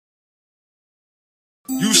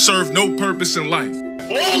serve no purpose in life.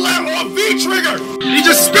 All that on V-trigger! He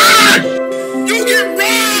just spit! You get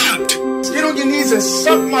robbed! Get on your knees and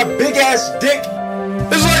suck my big ass dick.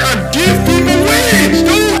 It's like I give people wings,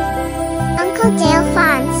 dude! Uncle Dale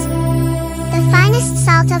Farms. The finest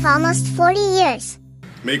salt of almost 40 years.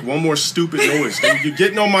 Make one more stupid noise, dude. You're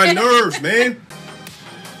getting on my nerves, man.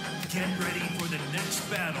 Get ready for the next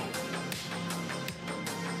battle.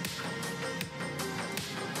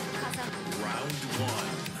 Round one.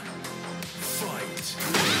 Fight.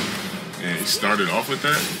 Man, he started off with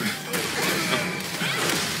that?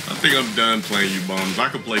 I think I'm done playing you bums. I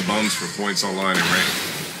could play bums for points online and rank.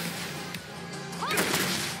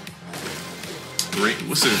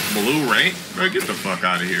 What's this? Blue rank? Bro, get the fuck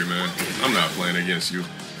out of here, man. I'm not playing against you.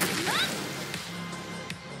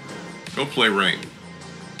 Go play rank.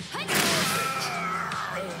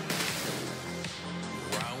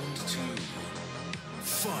 Round two.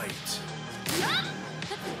 Fight.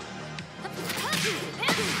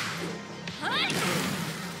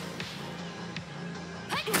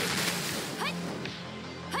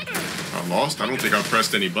 I lost? I don't think I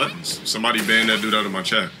pressed any buttons. Somebody ban that dude out of my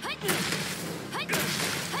chat.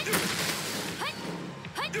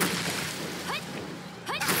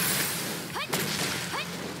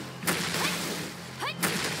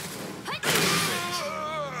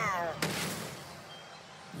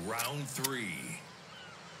 Round three.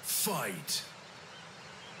 Fight.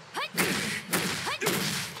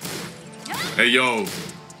 Hey, yo.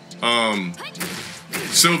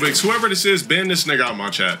 Sylvix, whoever this is, ban this nigga out of my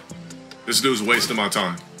chat. This dude's wasting my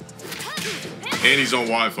time. And he's on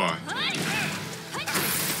Wi-Fi.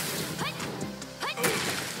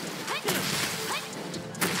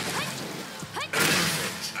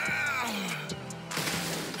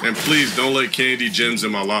 And please don't let Candy Gems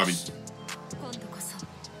in my lobby.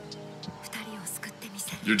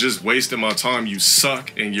 You're just wasting my time. You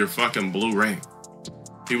suck and you're fucking blue rank.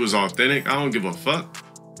 He was authentic. I don't give a fuck.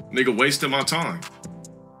 Nigga wasted my time.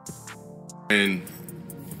 And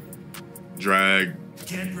drag.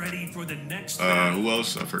 Get ready for the next who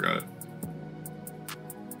else? I forgot.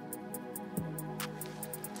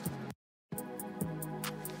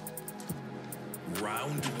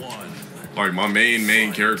 Round one. Like my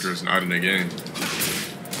main character is not in the game.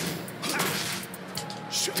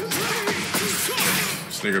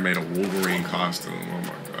 This nigga made a Wolverine costume. Oh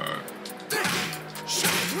my god.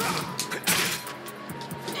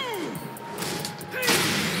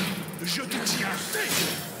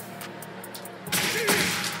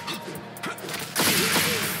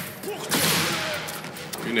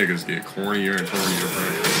 You niggas get cornier and cornier, bro.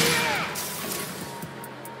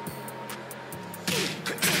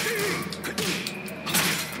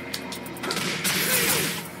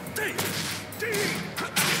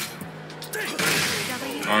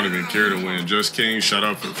 I don't even care to win. Just King shut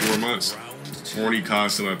up for 4 months. Corny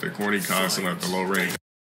costume after corny costume after low rank.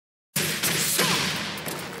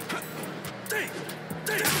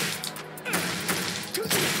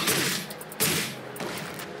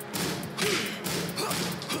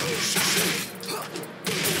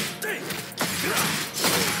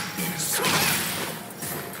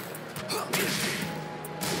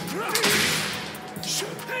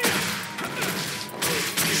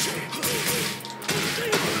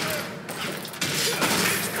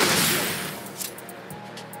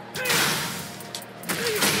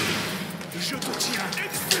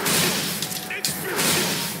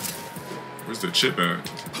 Where's the chip at?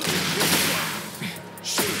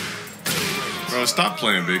 Bro, stop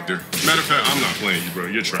playing, Victor. Matter of fact, I'm not playing you, bro.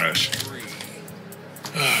 You're trash.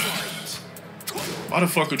 Why the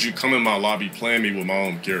fuck would you come in my lobby playing me with my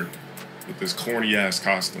own character? With this corny ass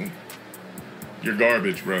costume? You're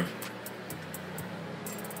garbage, bro.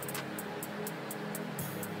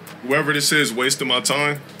 Whoever this is wasting my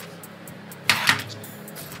time.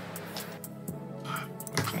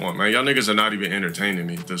 Come on, man. Y'all niggas are not even entertaining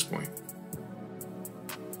me at this point.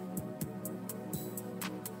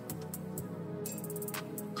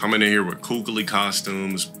 Coming in here with kookly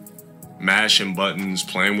costumes, mashing buttons,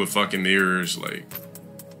 playing with fucking mirrors. Like,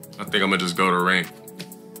 I think I'm gonna just go to rank.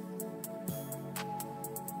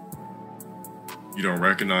 You don't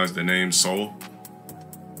recognize the name Soul?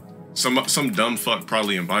 Some dumb fuck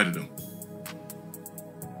probably invited him.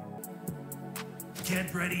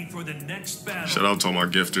 Get ready for the next battle. Shout out to all my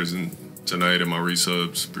gifters tonight and my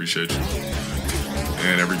resubs. Appreciate you.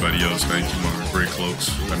 And everybody else, thank you, my great cloaks.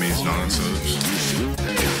 That means non-subs.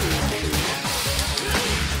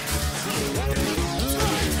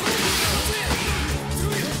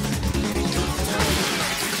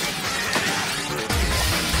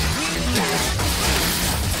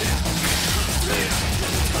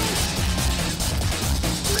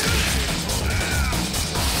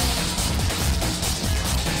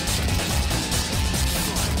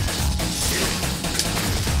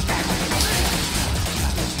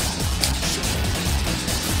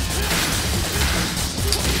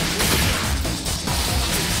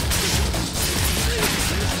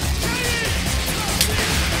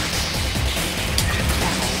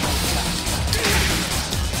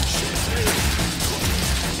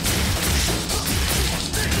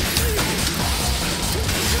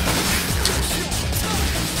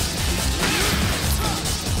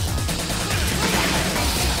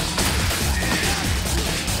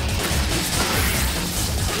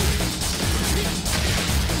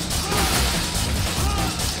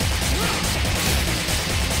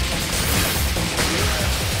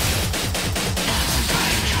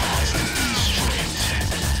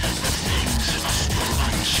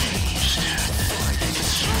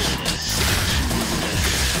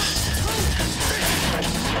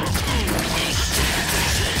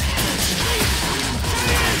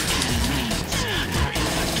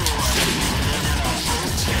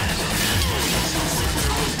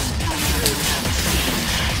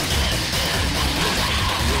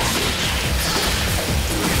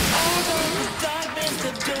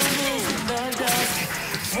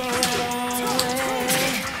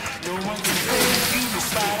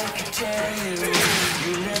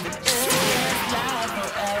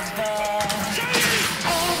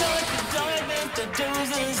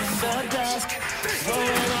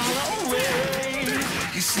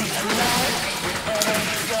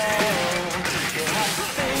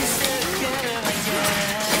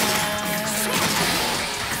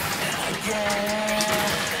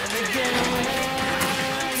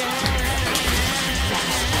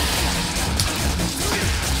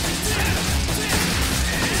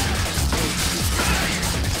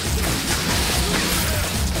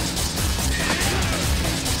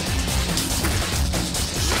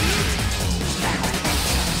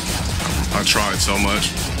 I tried so much.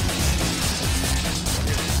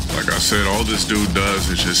 Like I said, all this dude does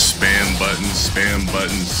is just spam buttons,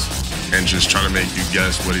 and just try to make you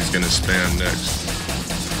guess what he's gonna spam next.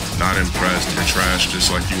 Not impressed, you're trash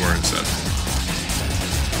just like you were in 7.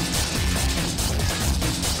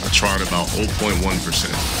 I tried about 0.1%.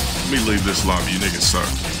 Let me leave this lobby, you niggas suck.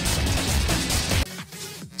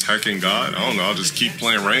 Tekken God? I don't know, I'll just keep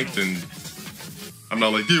playing ranked and I'm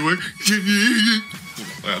not like, yeah, what?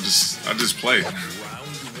 I just play. Round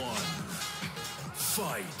 1.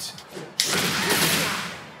 Fight.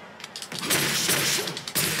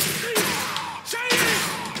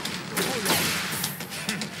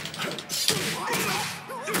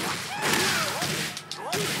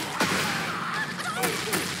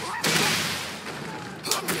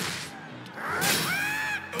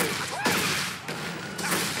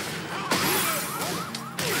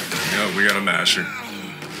 We got a masher.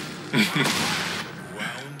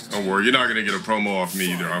 Don't worry, you're not gonna get a promo off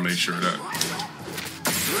me either. I'll make sure of that.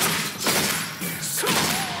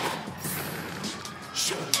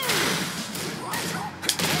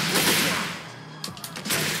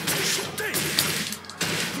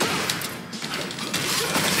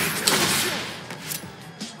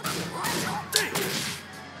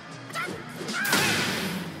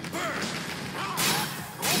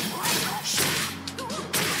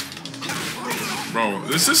 Bro,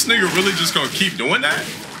 is this nigga really just gonna keep doing that?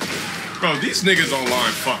 Bro, these niggas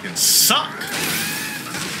online fucking suck.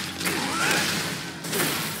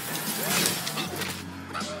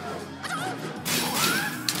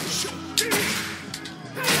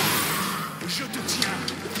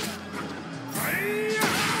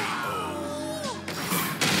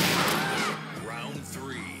 Round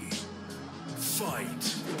 3.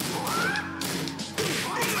 Fight.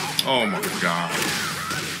 Oh my god.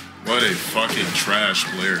 What a fucking trash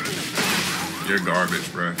player. You're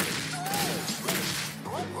garbage, bro.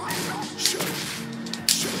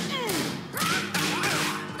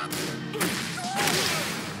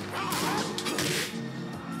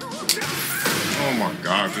 Oh my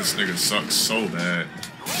god, this nigga sucks so bad.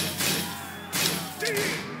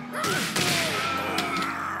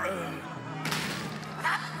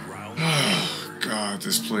 Oh god,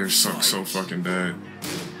 this player sucks so fucking bad.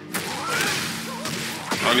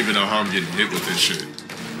 I don't even know how I'm getting hit with this shit.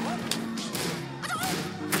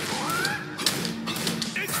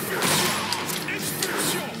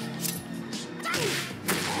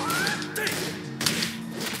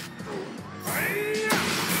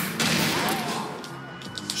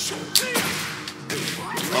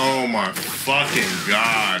 Oh my fucking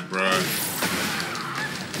god, bro.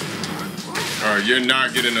 Alright, you're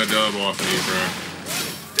not getting a dub off me, bro.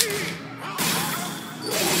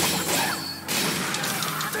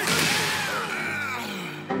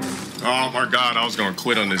 Oh my god, I was gonna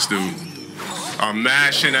quit on this dude. A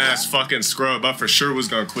mashing ass fucking scrub. I for sure was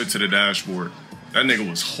gonna quit to the dashboard. That nigga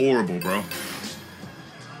was horrible, bro.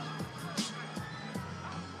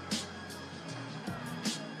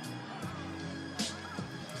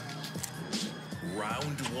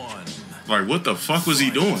 Round 1. Like, what the fuck was he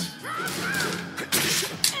doing?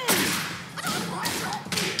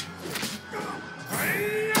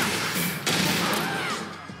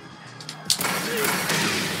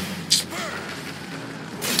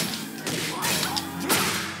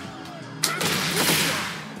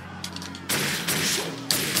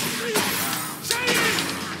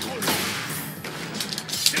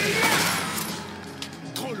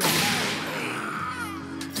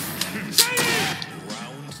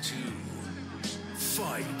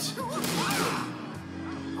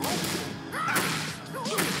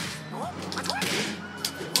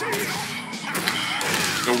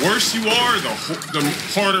 The worse you are, the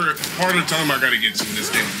harder time I gotta get to in this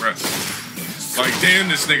game, bro. Like, damn,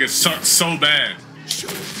 this nigga sucks so bad.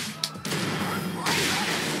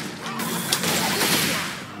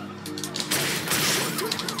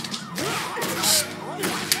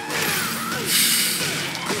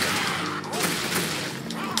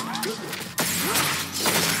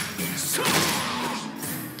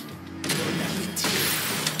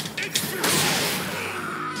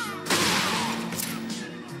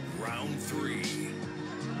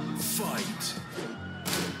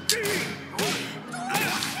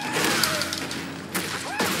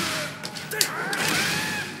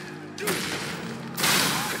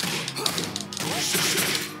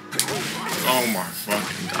 Oh my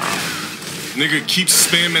fucking god. Nigga keeps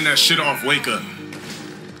spamming that shit off wake up.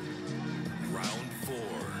 Round 4.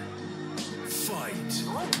 Fight.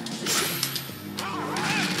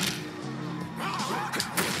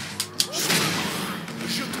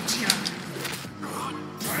 Je te tiens.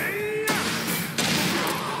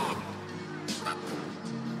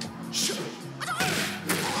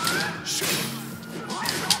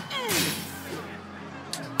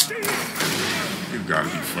 You gotta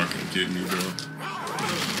be fucking kidding me, bro.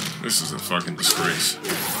 This is a fucking disgrace.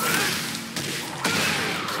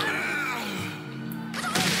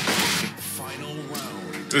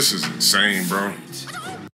 This is insane, bro.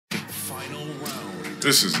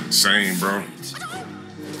 This is insane, bro.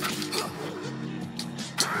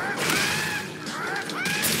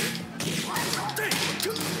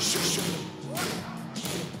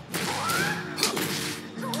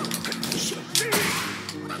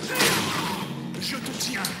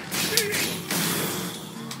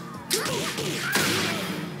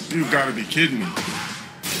 You gotta be kidding me.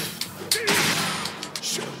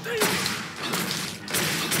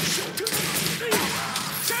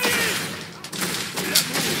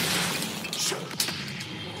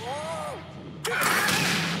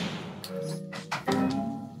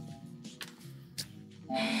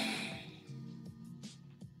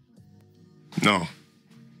 No.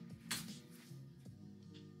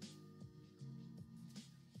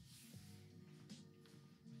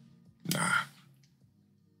 Nah.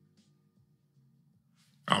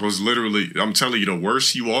 I was literally, I'm telling you, the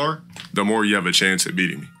worse you are, the more you have a chance at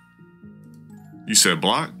beating me. You said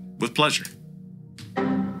block? With pleasure.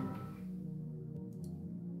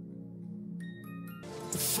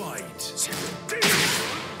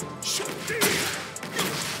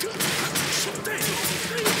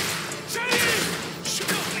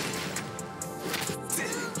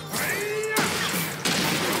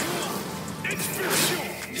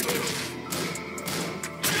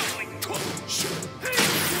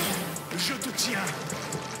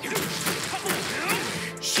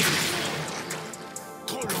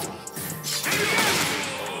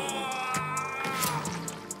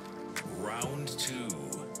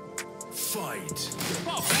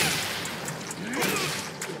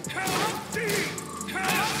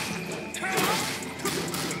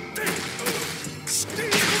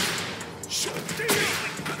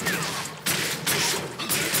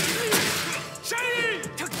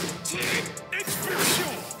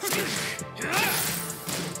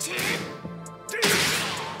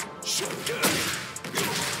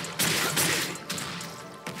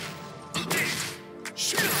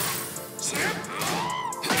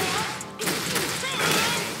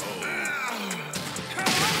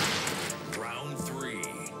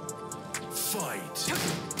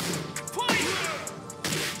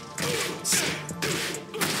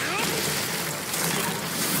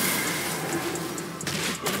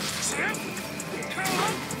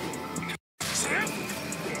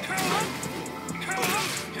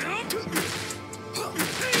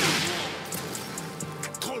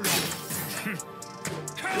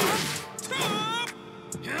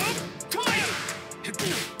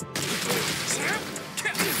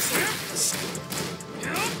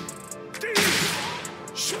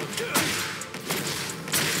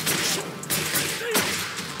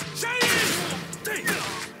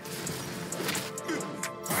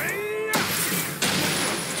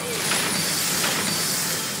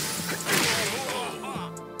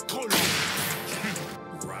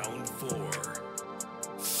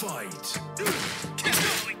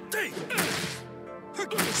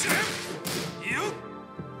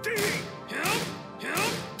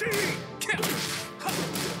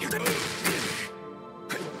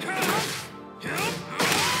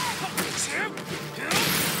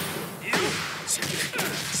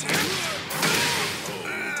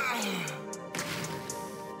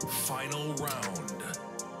 Final round.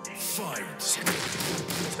 Fight.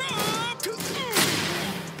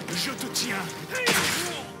 Je te tiens.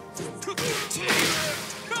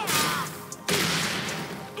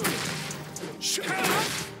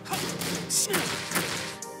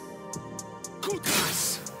 Coup de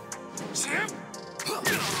grâce.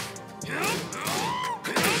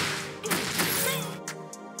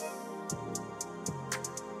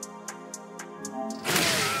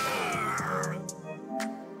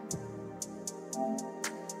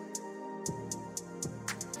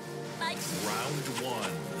 Round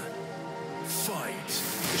one. Fight.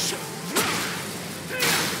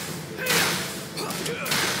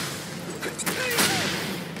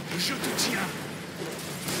 Je te tiens.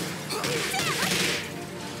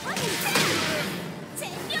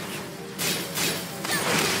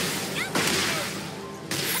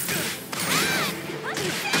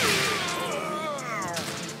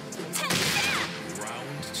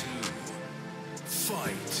 Round two.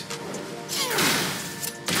 Fight.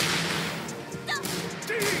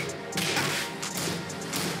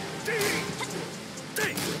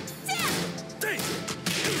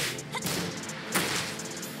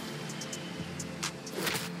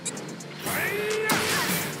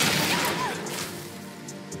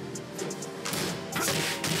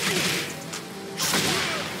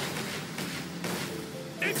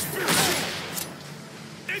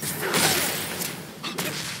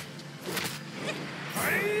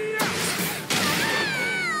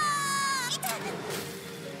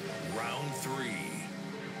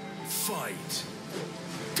 Fight.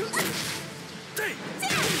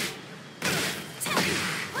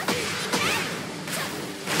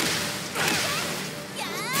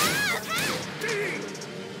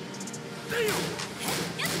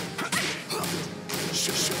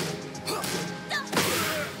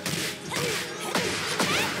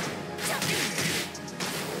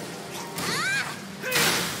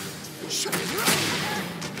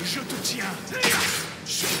 Je te tiens.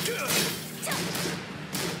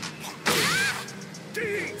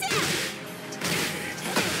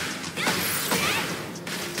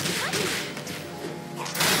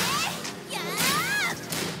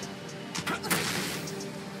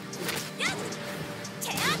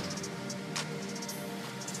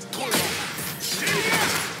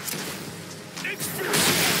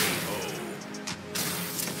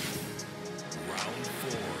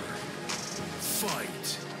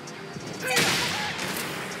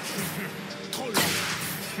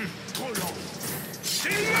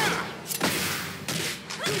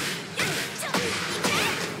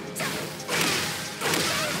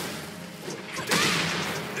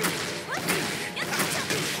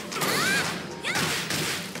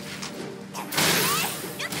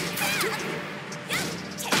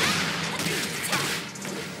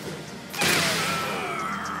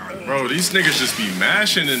 Bro, these niggas just be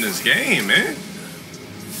mashing in this game, man.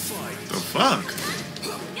 The fuck?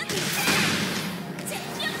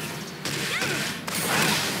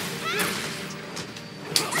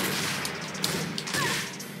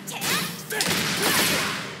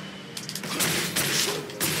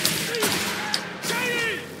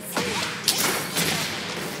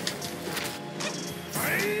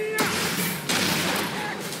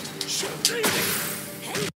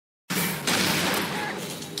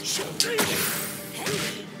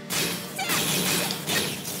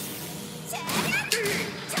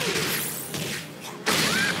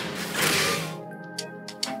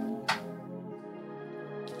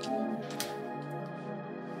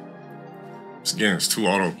 This game is too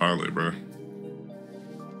autopilot, bro.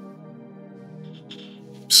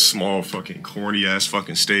 Small fucking corny ass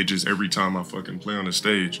fucking stages every time I fucking play on the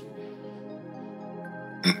stage.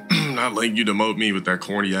 Not letting you demote me with that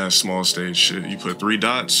corny ass small stage shit. You put 3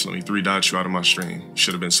 dots, let me 3 dots you out of my stream.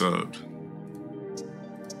 Should have been subbed.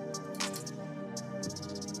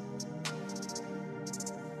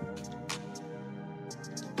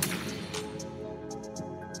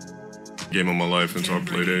 Game of my life until I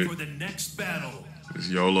played 8. For the next battle. It's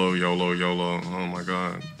YOLO, YOLO, YOLO. Oh my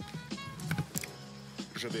god.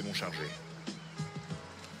 Je vais m'en charger.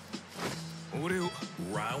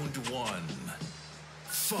 Round 1.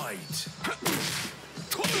 Fight.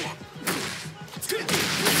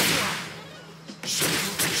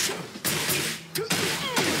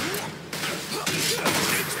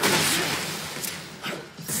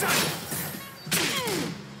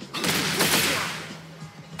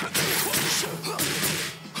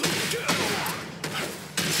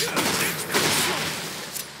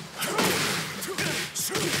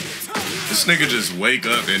 This nigga just wake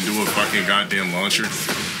up and do a fucking goddamn launcher.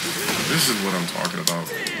 This is what I'm talking about.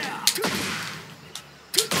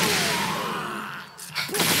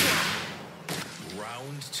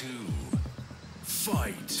 Round 2.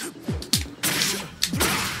 Fight.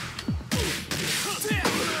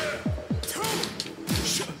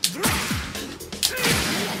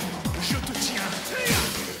 Je te tiens.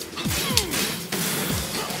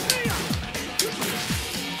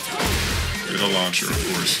 Get a launcher,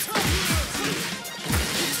 of course.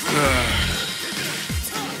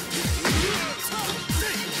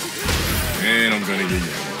 And I'm gonna get you.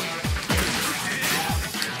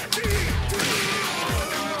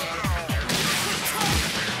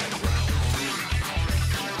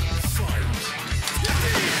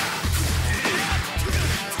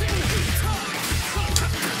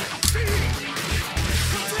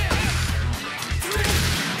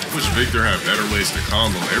 I wish Victor had better ways to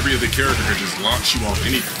combo. Every other character could just launch you off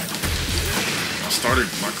anything. I started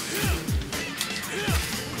my...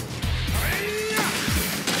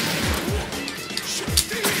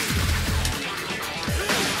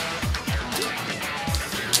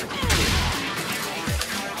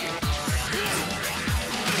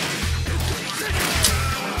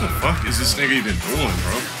 What the fuck is this nigga even doing,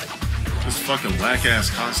 bro? This fucking whack-ass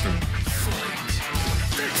costume.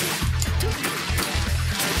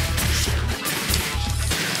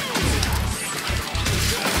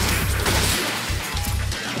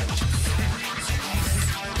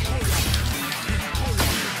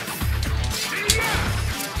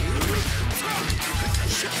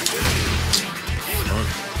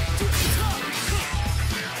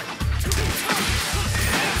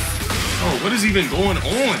 Oh, what is even going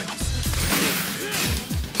on?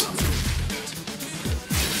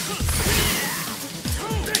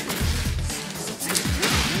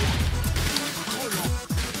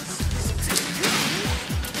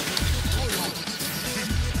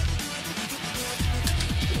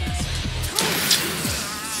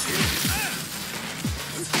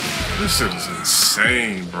 This shit is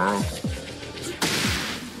insane, bro.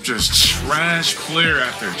 Just trash player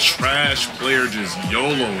after trash player just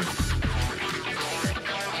YOLOing.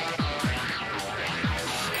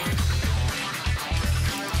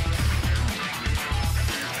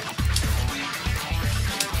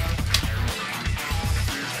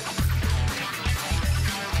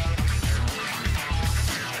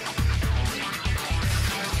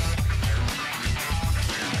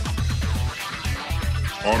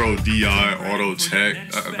 Auto DI, auto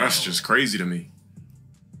tech, that's just crazy to me.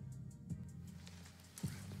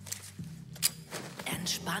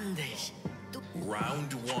 Entspann dich.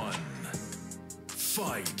 Round one.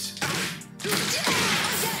 Fight.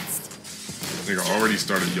 Nigga already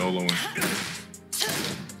started YOLOing.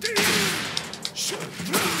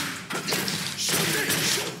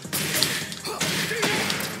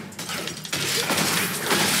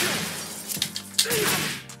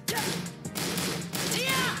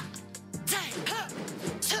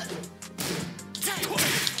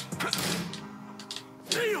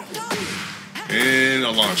 And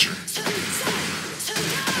a launcher.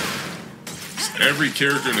 Every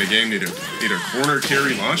character in the game need a corner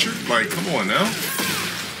carry launcher? Like, come on now.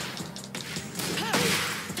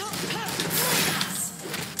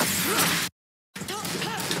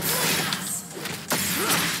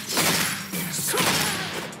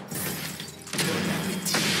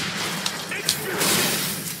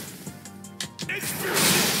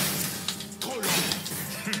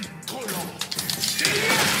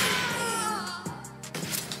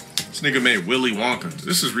 This nigga made Willy Wonka.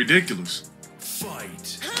 This is ridiculous.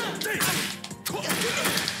 Fight.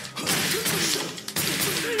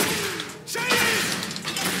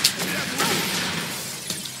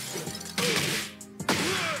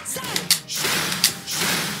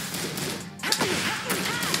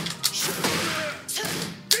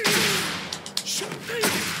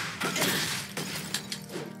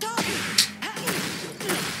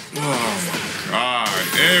 Oh my god.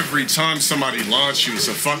 Every time somebody launches you, it's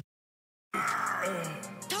a fuck.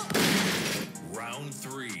 Round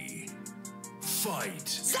three.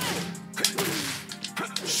 Fight.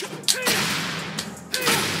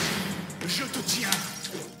 Je te tiens.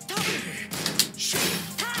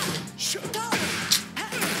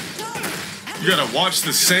 You gotta watch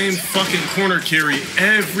the same fucking corner carry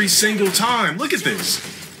every single time. Look at this.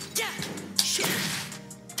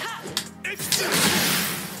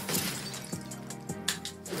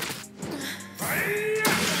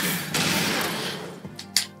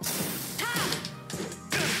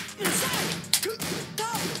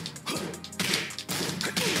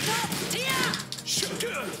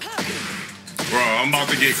 Bro, I'm about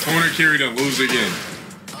to get corner carried and lose again.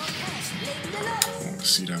 I want to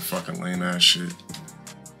see that fucking lame ass shit.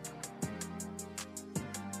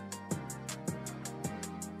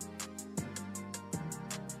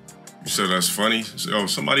 You said that's funny? Oh,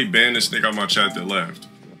 somebody banned this nigga on my chat that left.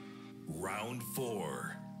 Round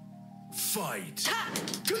four. Fight. Trop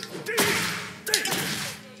lent.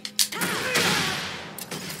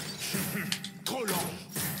 Trop lent.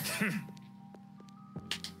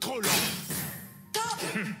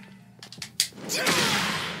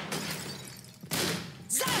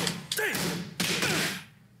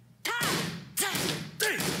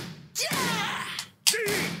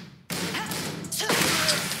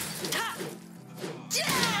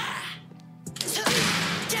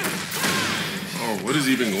 Oh, what is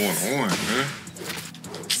even going on, man?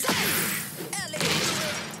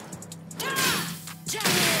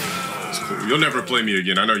 It's cool. You'll never play me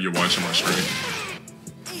again. I know you're watching my stream.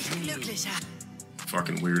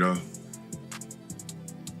 Fucking weirdo.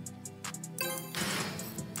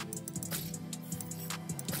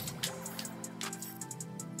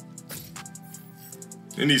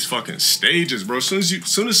 In these fucking stages, bro.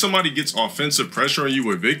 Soon as somebody gets offensive pressure on you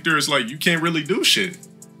with Victor, it's like you can't really do shit.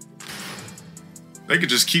 They could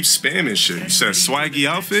just keep spamming shit. You said swaggy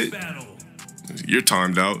outfit? You're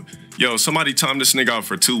timed out. Yo, somebody timed this nigga out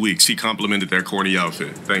for 2 weeks. He complimented their corny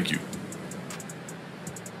outfit. Thank you.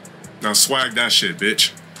 Now swag that shit,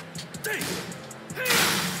 bitch.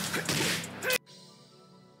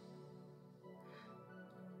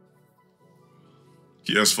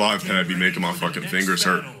 PS5 pad be making my fucking fingers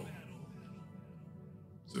hurt.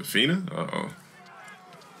 Is it Fina? Uh-oh.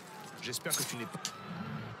 J'espère que tu n'es pas.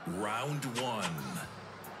 Round one.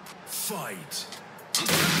 Fight. Je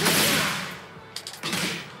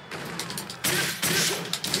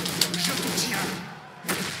te tiens.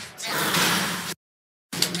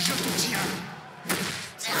 Je te tiens.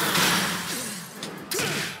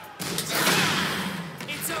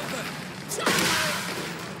 It's over.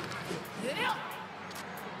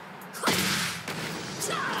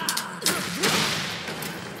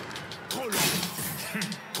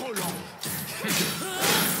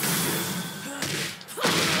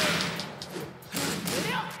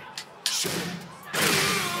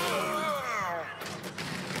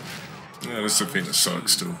 Yeah, this Safina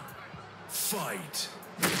sucks too. Fight.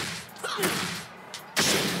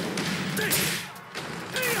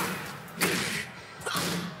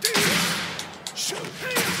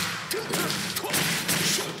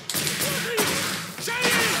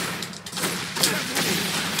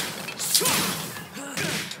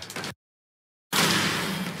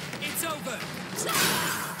 It's over.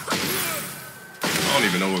 I don't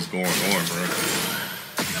even know what's going on, bro.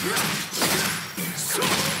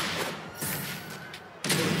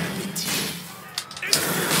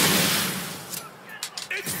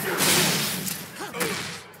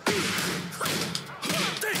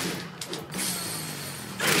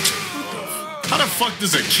 How the fuck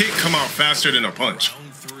does a kick come out faster than a punch?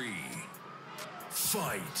 Round 3.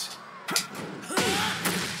 Fight.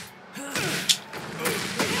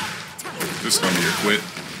 This is gonna be a quit.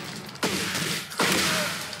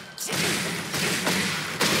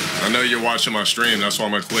 I know you're watching my stream, that's why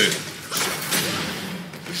I'm gonna quit.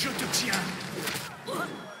 Je te tiens.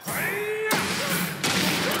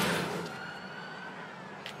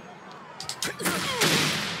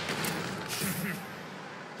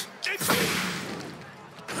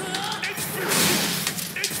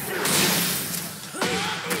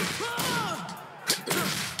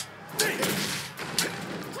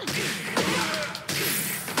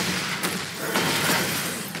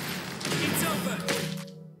 It's over.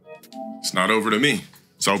 It's not over to me.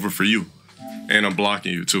 It's over for you. And I'm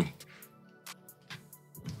blocking you too.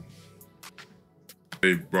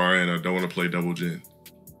 Hey, Brian, I don't want to play double gen.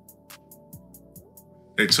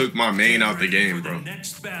 They took my main out the game, bro.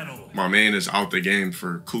 Next battle. My main is out the game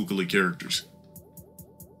for kooky characters.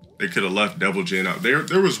 They could have left double gen out.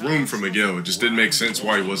 There was room for Miguel. It just didn't make sense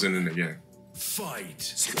why he wasn't in the game.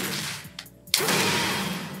 Fight.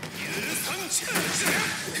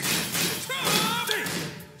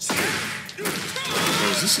 Bro,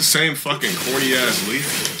 is this the same fucking corny ass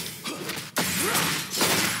leaf?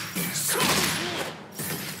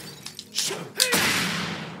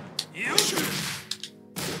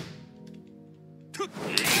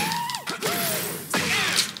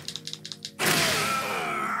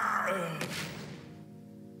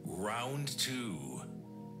 Round 2.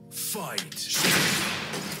 Fight.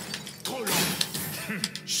 Trop long.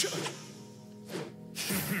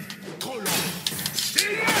 Trop long.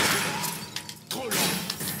 Trop long.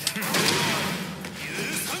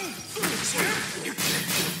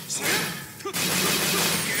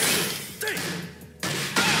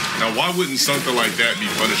 Now, why wouldn't something like that be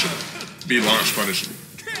punishable? Be launch punishable?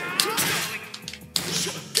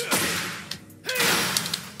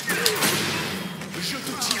 Je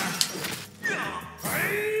te tiens.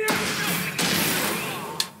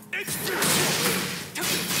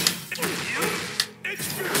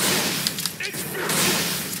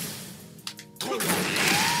 Trop long.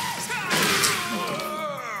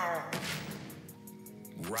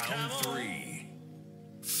 Round 3.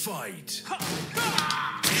 Fight.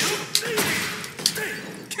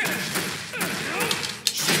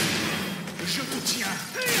 Je te tiens.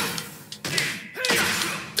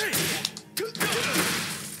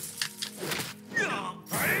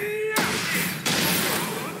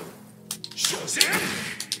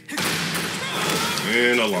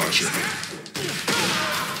 And a launcher.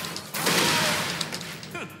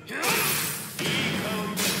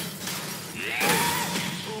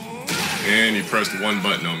 And he pressed one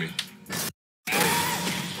button on me.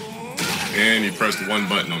 And he pressed one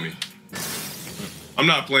button on me. I'm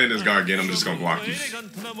not playing this guy again. I'm just gonna block you.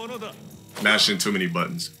 Mashing too many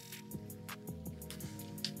buttons.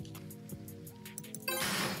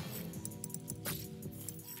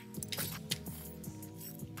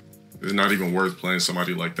 It's not even worth playing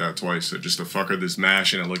somebody like that twice. So just a fucker that's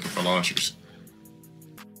mashing and looking for launchers.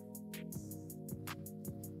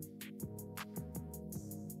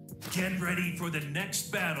 Get ready for the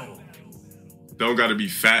next battle. Don't gotta be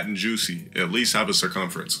fat and juicy. At least have a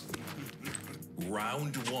circumference.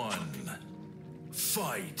 Round 1.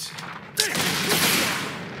 Fight.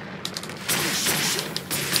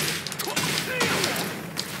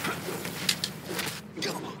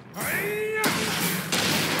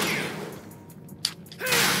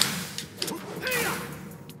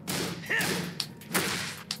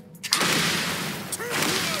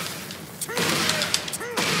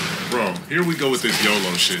 Bro, here we go with this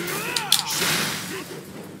YOLO shit.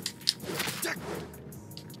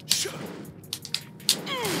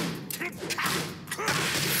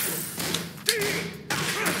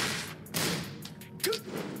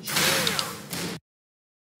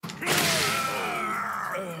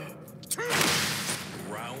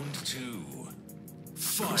 Round 2.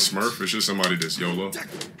 Fight. Smurf is just somebody that's YOLO.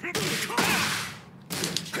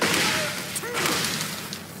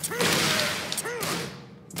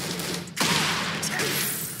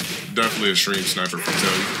 definitely a stream sniper for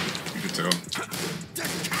tell you. You can tell.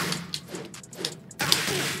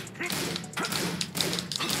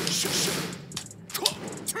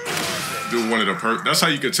 Do one of the that's how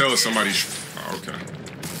you can tell if somebody's. Oh, okay.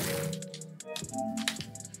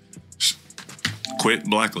 Quit,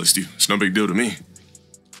 blacklist you. It's no big deal to me.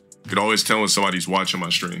 You could always tell when somebody's watching my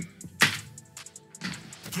stream.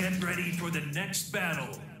 Get ready for the next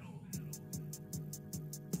battle.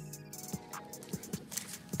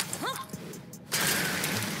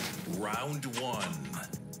 Round one.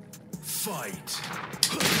 Fight.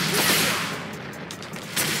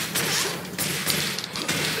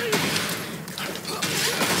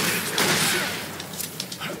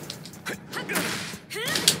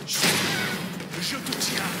 Je te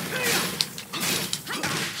tiens.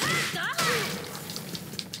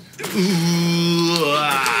 Ooh,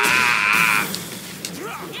 ah.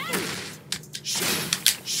 Round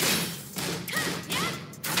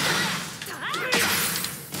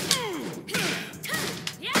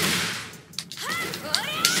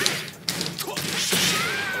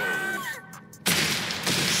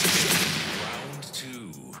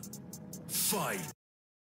two. Fight.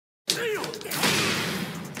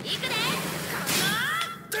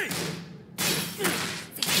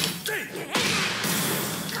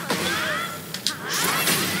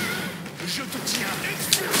 Je te tiens.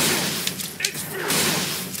 Expulsion.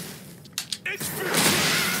 Expulsion. Expulsion.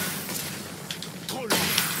 Trop lent.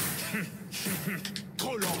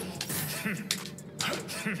 Trop lent.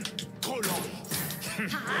 Trop lent.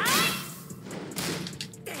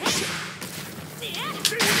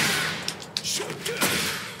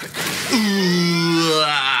 Ooh,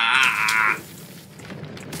 ah.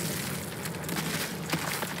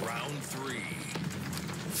 Round three.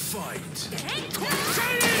 Fight.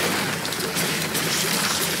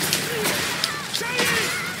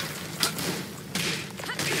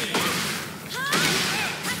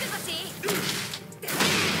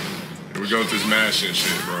 Here we go with this mashing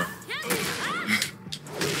shit, bro.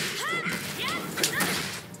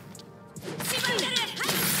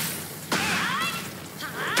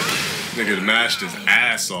 Nigga mashed his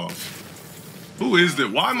ass off. Who is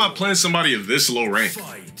that? Why am I playing somebody of this low rank?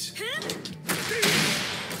 Fight.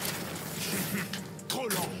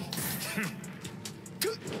 Trop lent.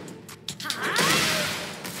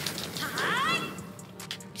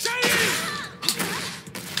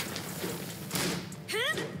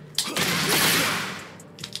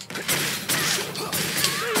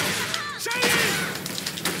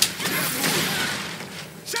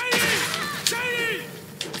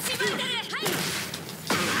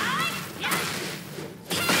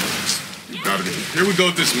 Gotta be. Here we go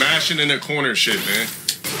with this mashing in the corner shit, man.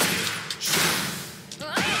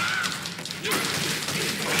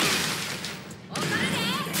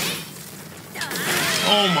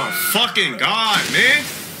 Oh my fucking god, man!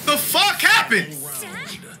 The fuck happened?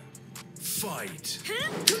 Fight.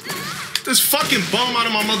 This fucking bum out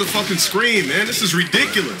of my motherfucking screen, man. This is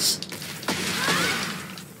ridiculous.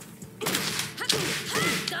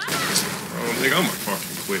 Oh, nigga, I'ma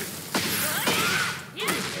fucking quit.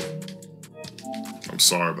 I'm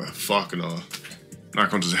sorry, but fucking not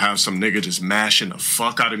gonna just have some nigga just mashing the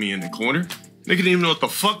fuck out of me in the corner. Nigga didn't even know what the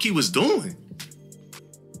fuck he was doing.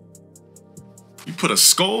 You put a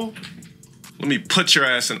skull? Let me put your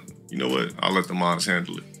ass in. You know what? I'll let the mods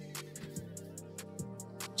handle it.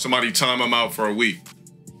 Somebody time him out for a week.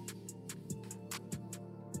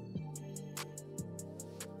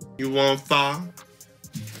 You want fire?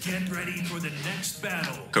 Get ready for the next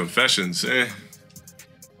battle. Confessions, eh?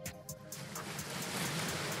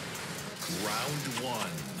 Round one.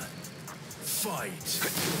 Fight.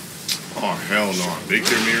 Oh, hell no.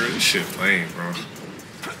 Victor Mirror? This shit lame, bro.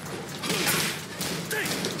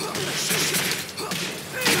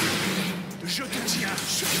 Je te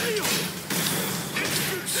tiens.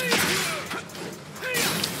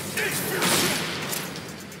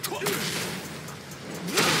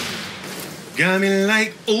 Got me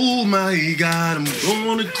like, oh my god, I'm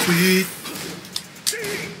gonna quit.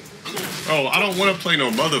 Oh, I don't want to play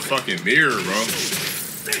no motherfucking mirror, bro.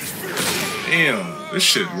 Damn, this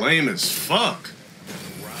shit lame as fuck.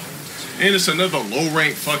 And it's another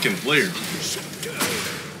low-ranked fucking player.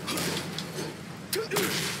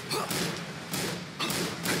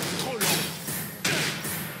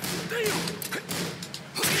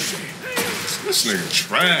 This nigga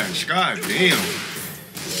trash, god damn.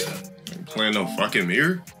 Ain't playing no fucking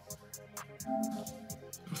mirror.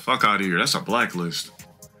 The fuck out of here, that's a blacklist.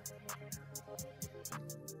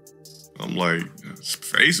 I'm like, it's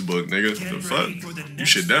Facebook, nigga. The fuck? You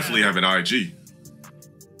should definitely have an IG.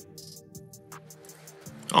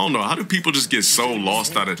 I don't know. How do people just get so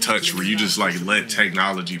lost out of touch where you just like let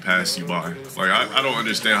technology pass you by? Like I don't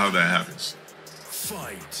understand how that happens.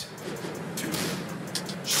 Fight.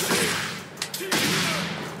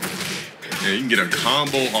 Yeah, you can get a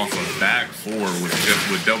combo off a back four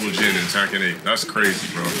with double gen and Tekken 8. That's crazy,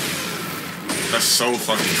 bro. That's so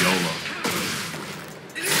fucking YOLO.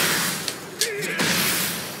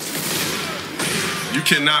 You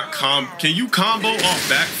cannot can you combo off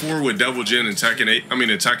back four with double gen and Tekken 8? I mean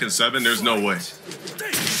in Tekken 7? There's no way. This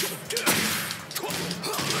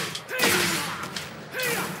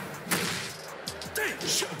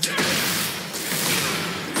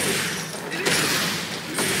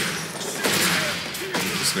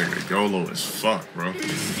nigga YOLO as fuck, bro.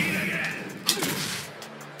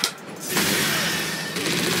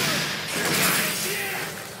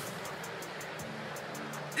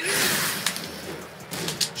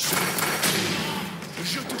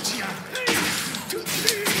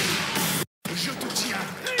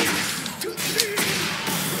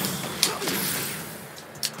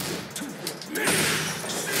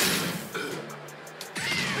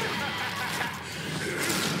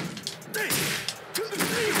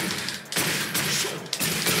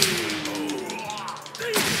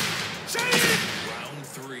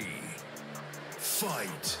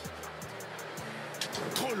 Fight.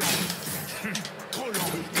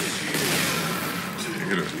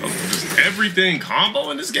 Just everything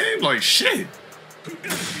combo in this game? Like shit.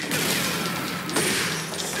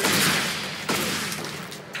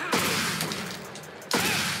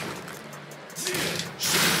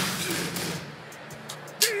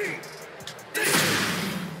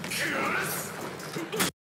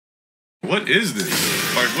 What is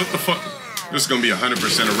this? Like what the fuck? This is gonna be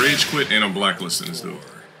 100% a rage quit and I'm blacklisting this dude.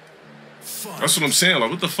 That's what I'm saying.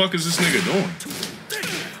 Like, what the fuck is this nigga doing?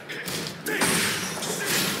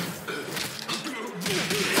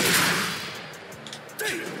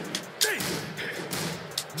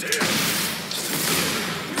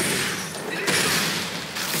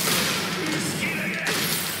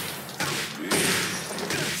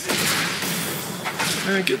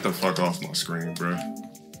 Man, get the fuck off my screen, bro.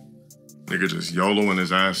 Nigga just YOLOing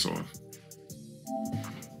his ass off.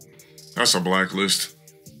 That's a blacklist.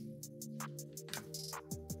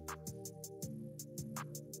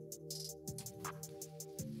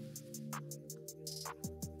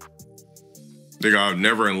 Nigga, I've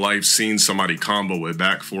never in life seen somebody combo with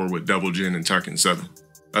back four with double gen in Tekken 7.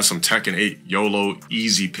 That's some Tekken 8 YOLO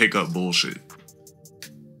easy pickup bullshit.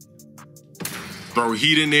 Throw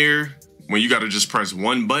heat in there when you gotta just press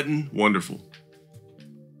one button. Wonderful.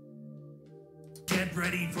 Get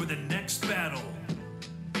ready for the next battle.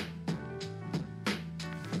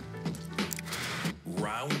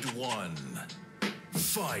 Round one.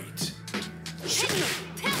 Fight.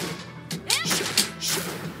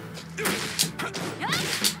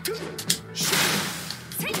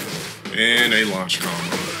 And a launch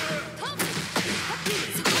combo.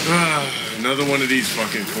 Another one of these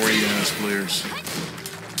fucking corny ass players.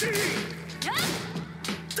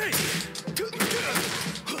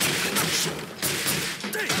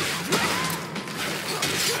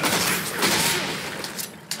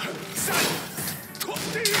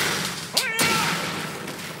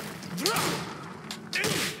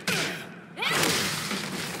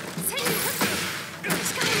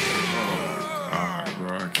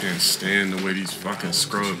 Stand the way these fucking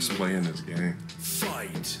scrubs play in this game.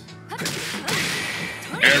 Fight.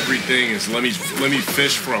 Everything is let me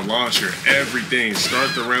fish for a launcher. Everything.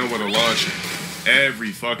 Start the round with a launcher.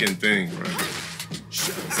 Every fucking thing, bro.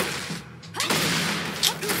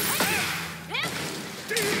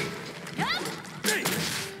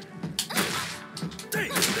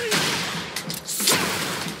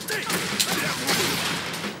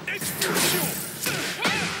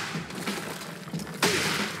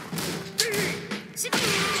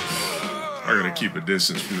 I gotta keep a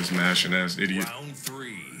distance from this mashing ass idiot. Round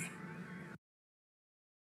three.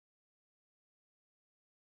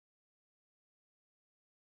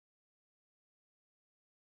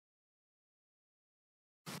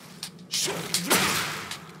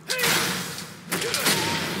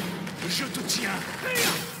 Je te tiens.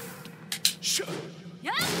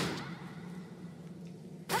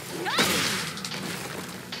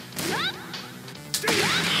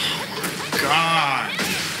 God.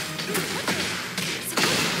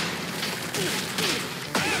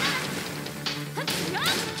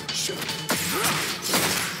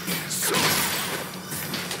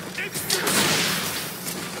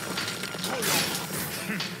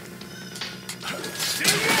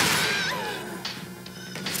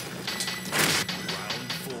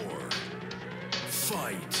 Round four.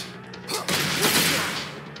 Fight.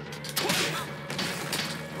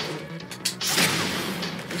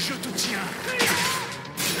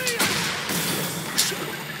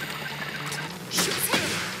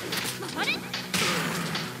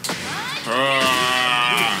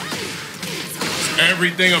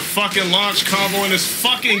 everything a fucking launch combo in this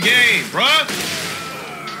fucking game, bruh.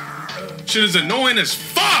 Shit is annoying as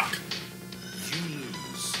fuck.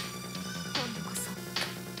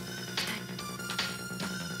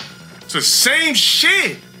 It's the same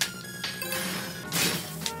shit.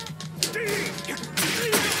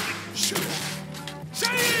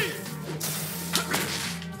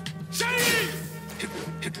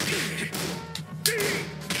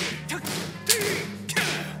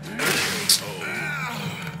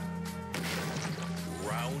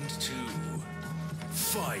 Round 2.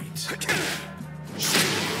 Fight.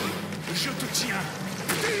 Je te tiens.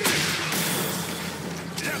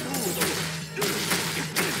 L'amour.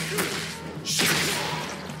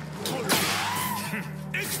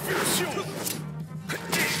 Expulsion.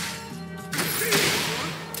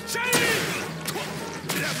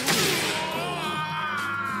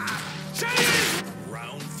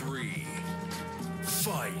 Round 3.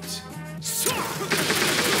 Fight.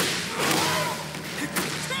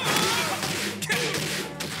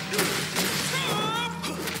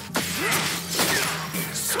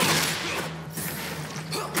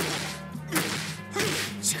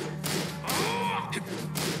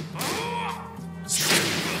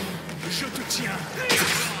 Je te tiens.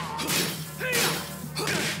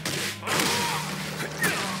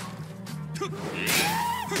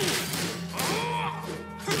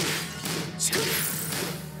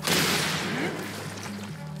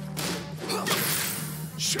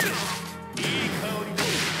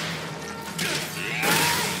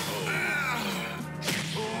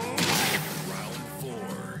 Round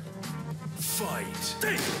 4. Fight.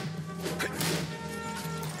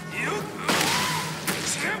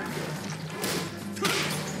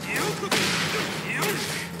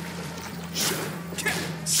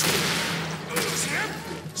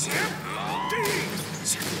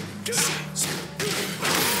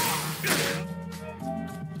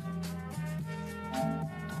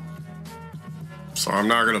 So I'm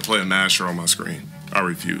not gonna play a masher on my screen. I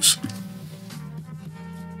refuse.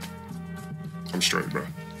 I'm straight, bro.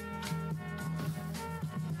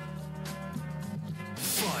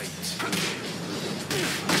 Fight.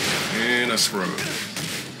 And a scrub.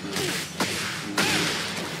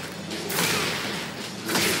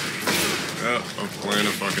 Yep, I'm playing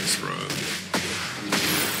a fucking scrub.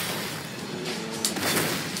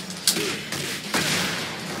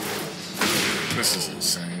 This is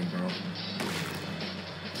insane, bro.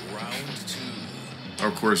 Round 2.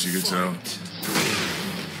 Of course you could tell.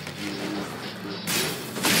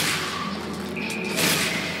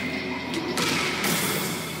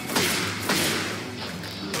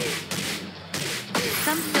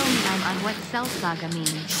 Some film them on what Cell Saga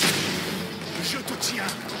means. Je te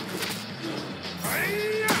tiens.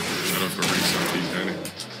 Shut up for restart, keep panic.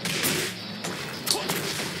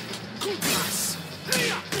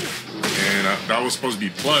 And that was supposed to be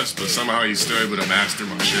plus, but somehow he's still able to master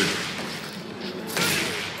my shit.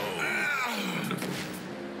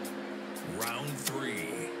 Round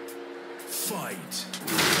 3. Fight.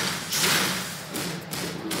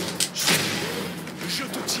 Je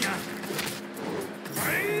te tiens.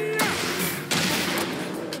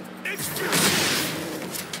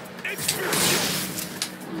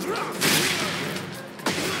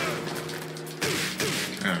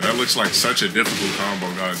 Yeah, that looks like such a difficult combo,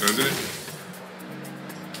 guys, doesn't it?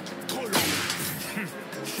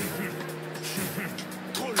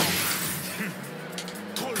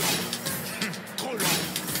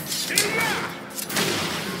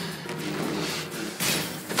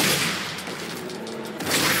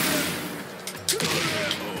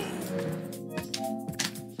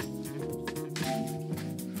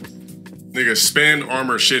 Nigga, spam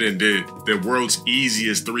armor shit and did the world's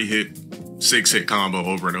easiest 3-hit, 6-hit combo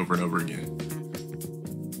over and over and over again.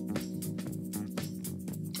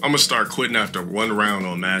 I'm gonna start quitting after 1 round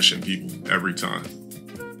on mashing people every time.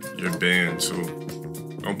 You're banned too.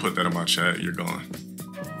 Don't put that in my chat, you're gone.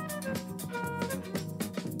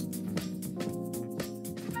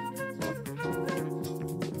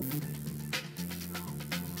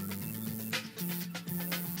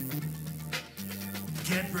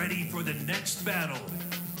 Get ready for the next battle.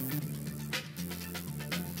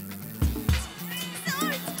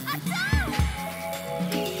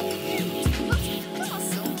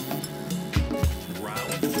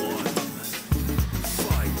 Round 1.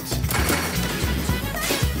 Fight.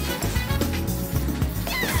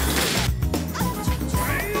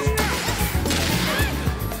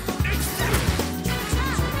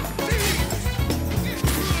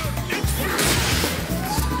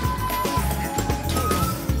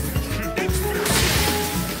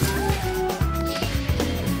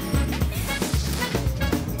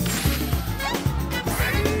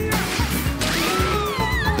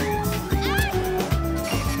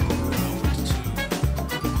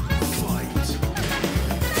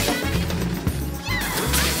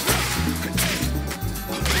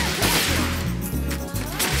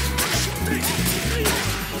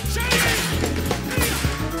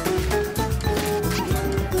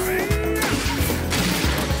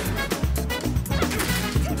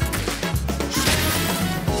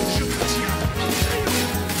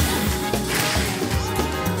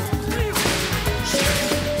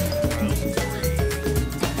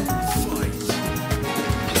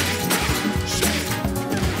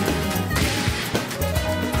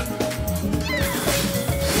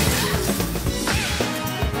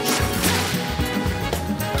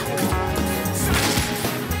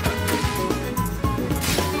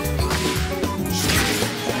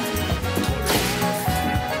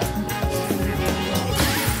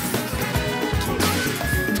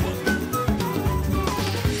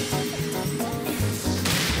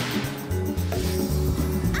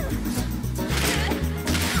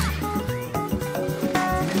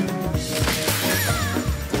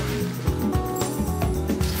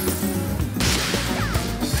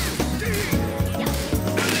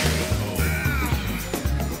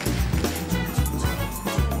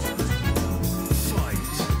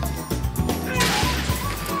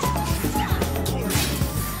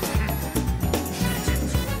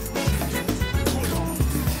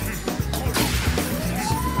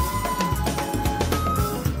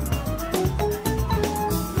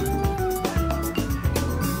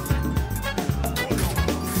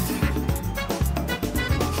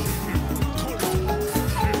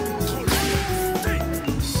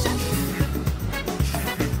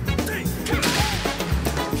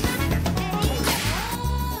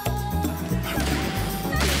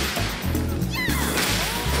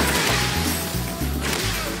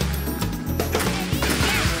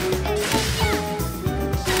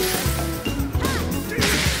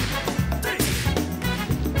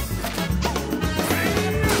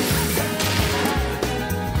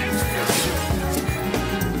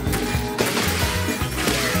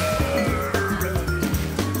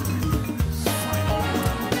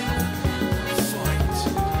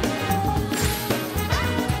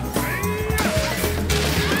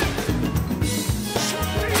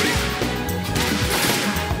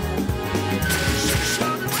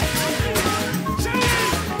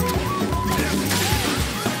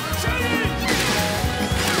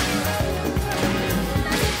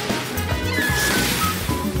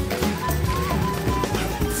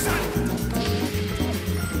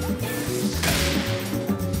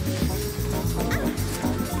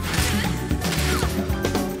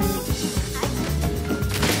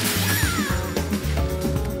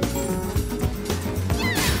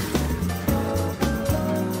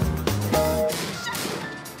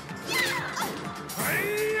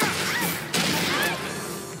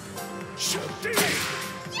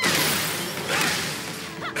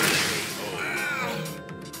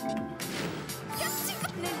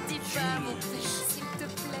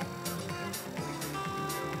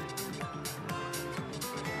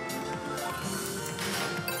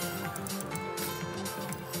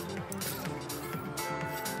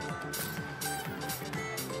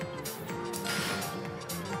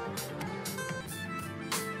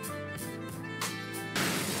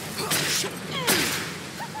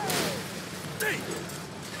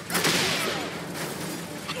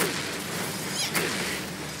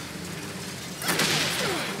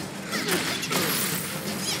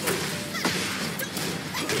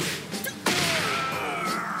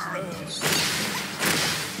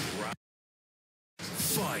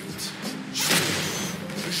 Fight.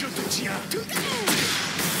 Je te tiens.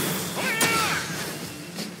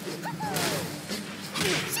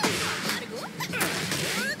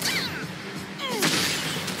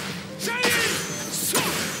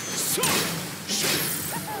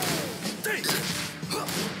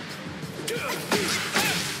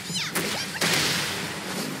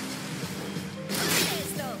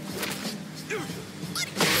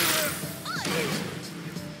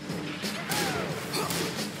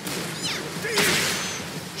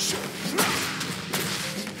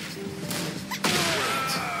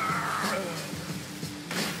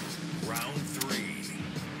 Round 3.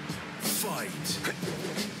 Fight.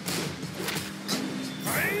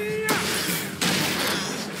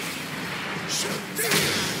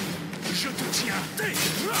 Je te tiens.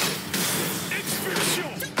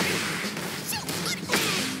 Expulsion.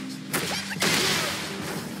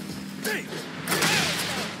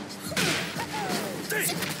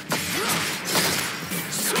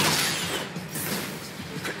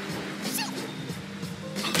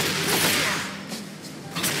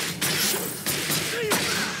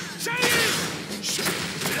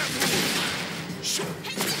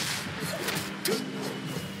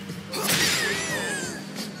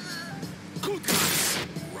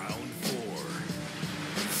 Round 4.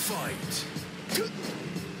 Fight.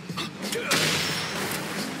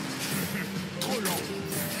 Trop long.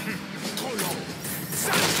 Trop long.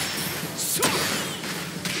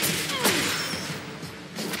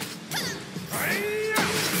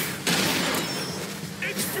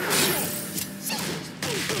 Expulsion.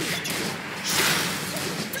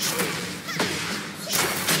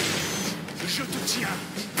 Je te tiens.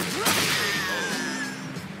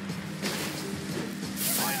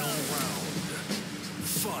 Final round.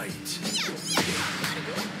 Fight.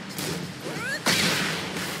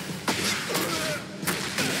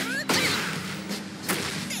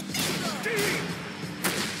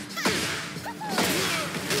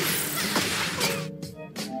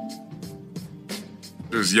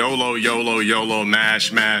 Just YOLO, YOLO, YOLO,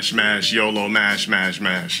 mash, mash, mash, YOLO, mash, mash,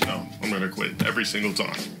 mash. No, I'm gonna quit every single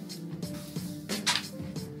time.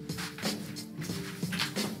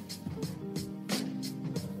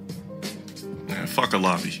 Man, fuck a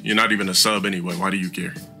lobby. You're not even a sub anyway. Why do you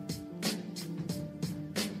care?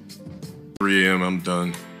 3 a.m. I'm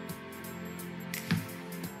done.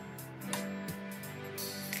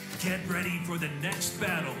 Get ready for the next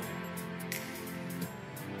battle.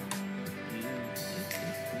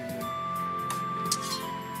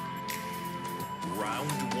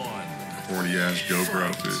 Round 1. Horny ass Joker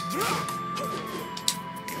outfit.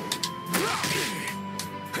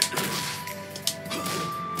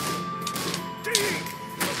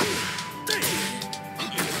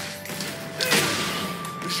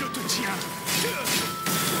 Je te tiens.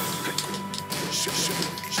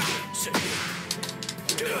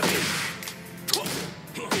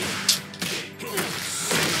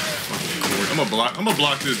 I'm gonna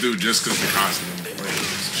block this dude just because the costume. Like,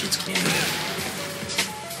 this shit's cool.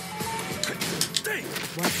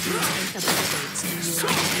 What do you think about dates New Year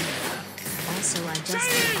and New Year? Also, I just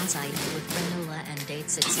did on-site with Granola and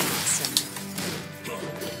dates. It's awesome.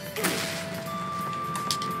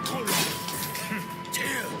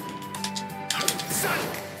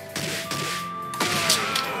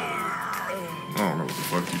 I don't know what the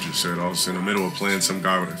fuck you just said. I was in the middle of playing some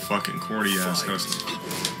guy with a fucking corny ass custom.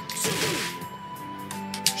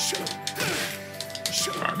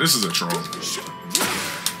 Alright, this is a troll.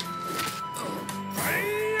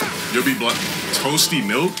 You'll be toasty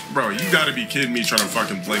milk? Bro, you gotta be kidding me trying to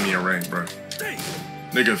fucking play me a rank, bro.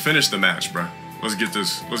 Nigga, finish the match, bro. Let's get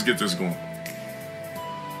this going.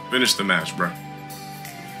 Finish the match, bro.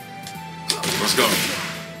 Let's go.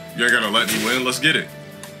 You ain't gotta let me win, let's get it.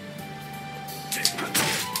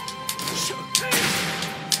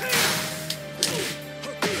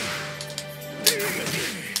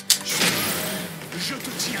 Je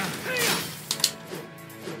te tiens.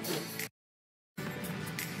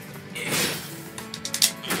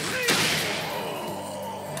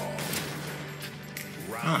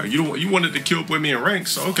 Ah, you wanted to kill with me in rank,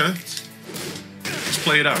 so okay. Let's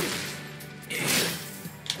play it out.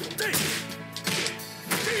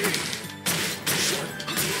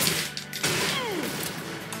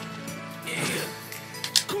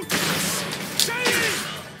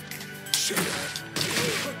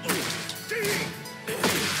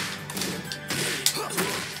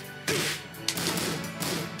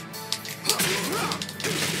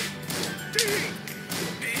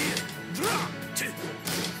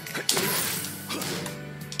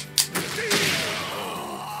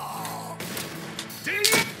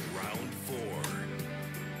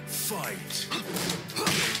 Fight.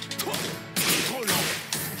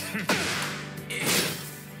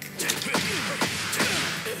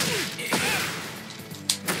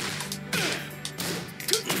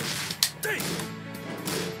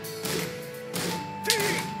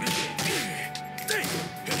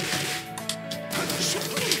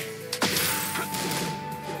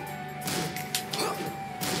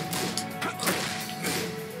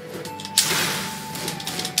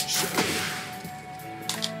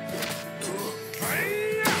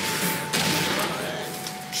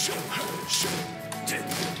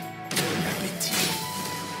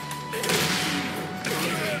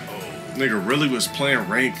 Nigga really was playing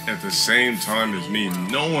rank at the same time as me,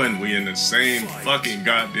 knowing we in the same fucking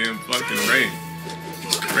goddamn fucking rank.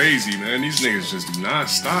 It's crazy, man. These niggas just do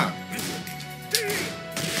not stop.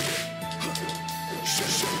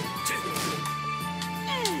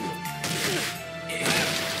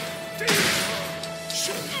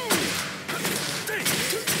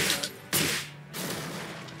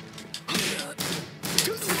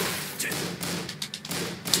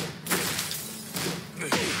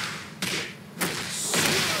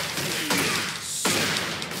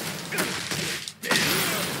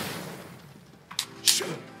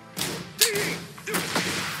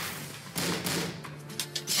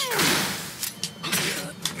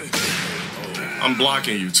 I'm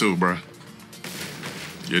blocking you too, bruh.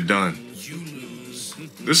 You're done.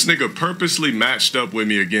 This nigga purposely matched up with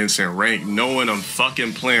me against in rank, knowing I'm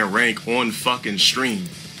fucking playing rank on fucking stream.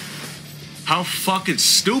 How fucking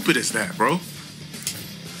stupid is that, bro?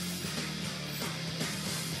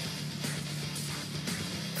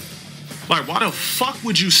 Like, why the fuck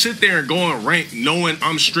would you sit there and go in rank knowing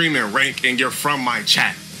I'm streaming rank and you're from my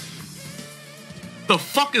chat? The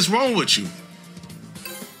fuck is wrong with you?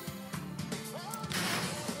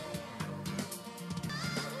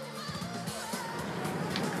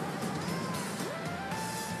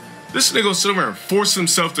 This nigga sit over and force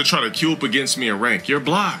himself to try to queue up against me in rank. You're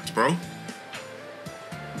blocked, bro. I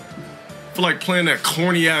feel like playing that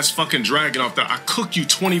corny ass fucking dragon off that. I cook you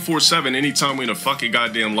 24/7 anytime we in a fucking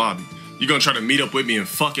goddamn lobby. You're gonna try to meet up with me in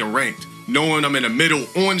fucking ranked, knowing I'm in the middle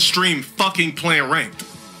on stream fucking playing ranked.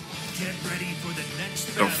 Get ready for the next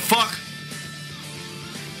The battle. fuck?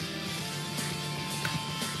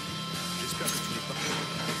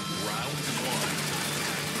 Round one.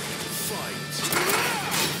 Fight.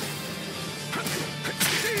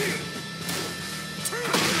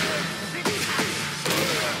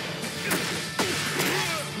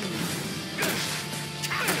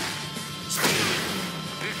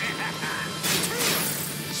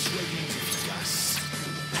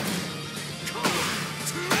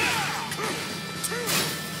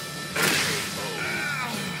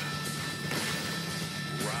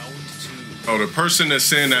 Oh, the person that's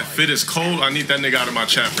saying that fit is cold, I need that nigga out of my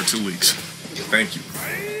chat for 2 weeks. Thank you.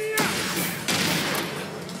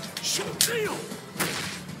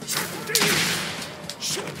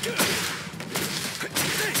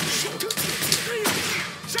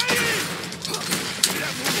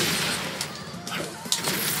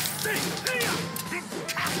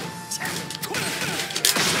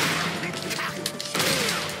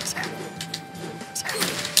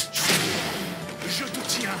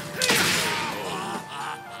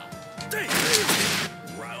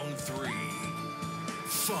 Round three.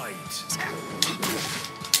 Fight.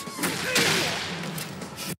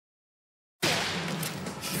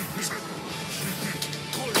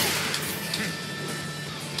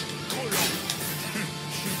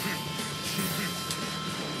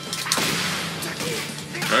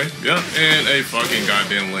 Okay, yep, and a fucking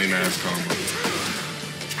goddamn lame ass combo.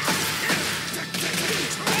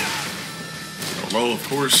 Low, of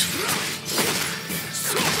course.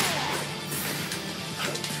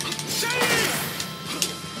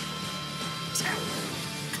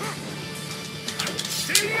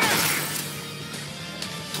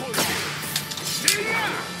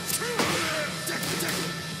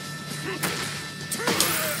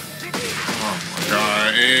 Oh my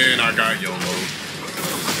god, and I got YOLO.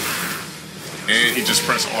 And he just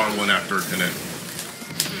pressed R1 after a connect.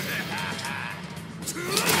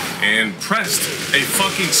 And pressed a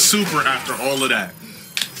fucking super after all of that.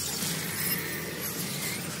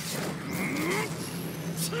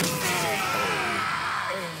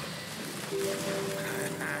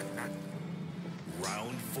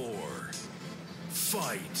 Round four.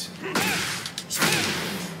 Fight.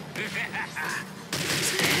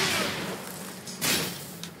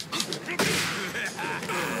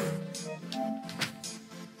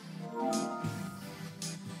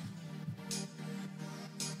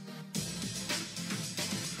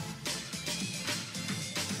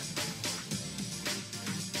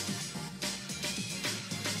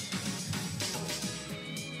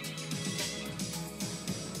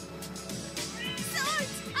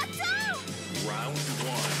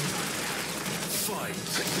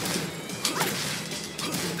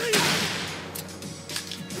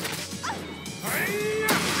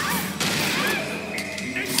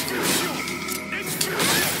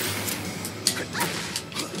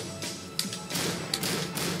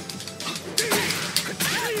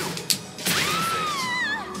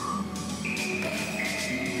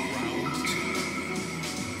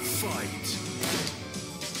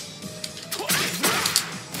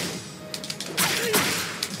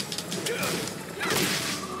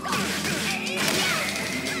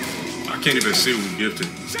 I can't even see who gifted.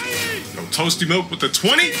 Yo, Toasty Milk with the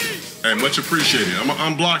 20? Hey, much appreciated. I'm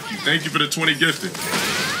gonna unblock you. Thank you for the 20 gifted.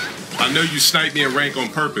 I know you sniped me in rank on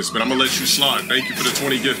purpose, but I'm gonna let you slide. Thank you for the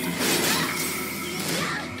 20 gifted.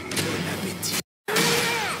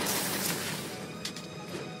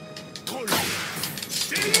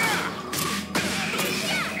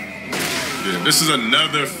 Yeah, this is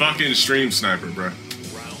another fucking stream sniper, bro.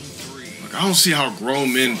 Like, I don't see how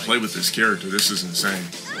grown men play with this character. This is insane.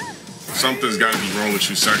 Something's got to be wrong with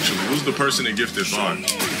you sexually. Who's the person that gifted 5?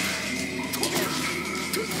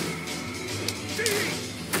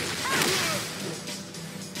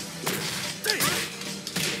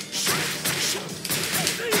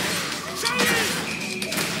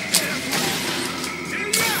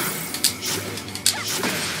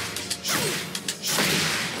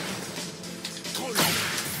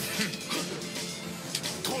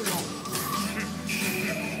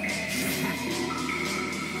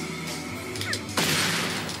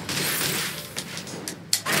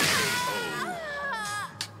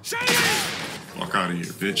 Fuck out of here,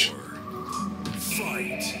 bitch.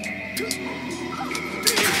 Fight.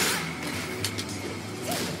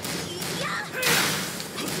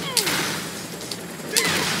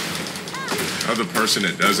 Other person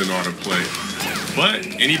that doesn't know how to play. But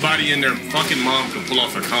anybody in their fucking mom can pull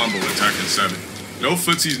off a combo at Tekken 7. No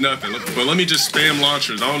footsies, nothing. But let me just spam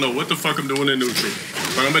launchers. I don't know what the fuck I'm doing in neutral.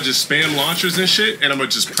 But I'm gonna just spam launchers and shit, and I'm gonna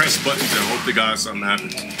just press buttons and hope to God something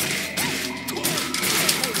happens.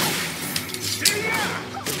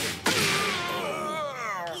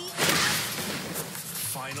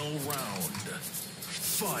 Final round.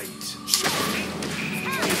 Fight.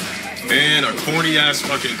 And a corny ass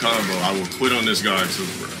fucking combo. I will quit on this guy too,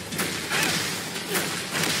 bro.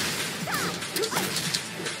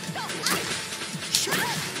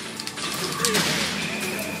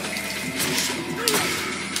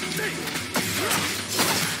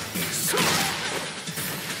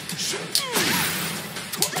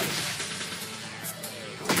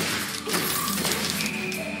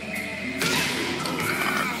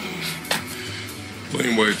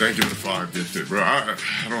 Anyway, thank you for the 5 gifted, bro. I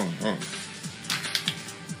don't know.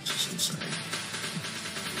 It's just insane.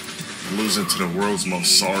 I'm losing to the world's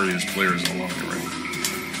most sorriest players online right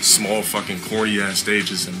now. Small fucking corny ass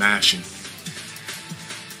stages and mashing.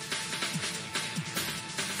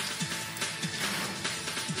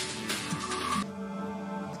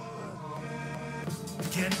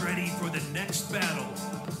 Get ready for the next battle.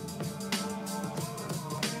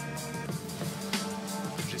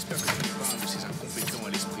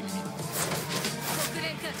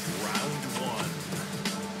 Round 1.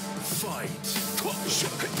 Fight.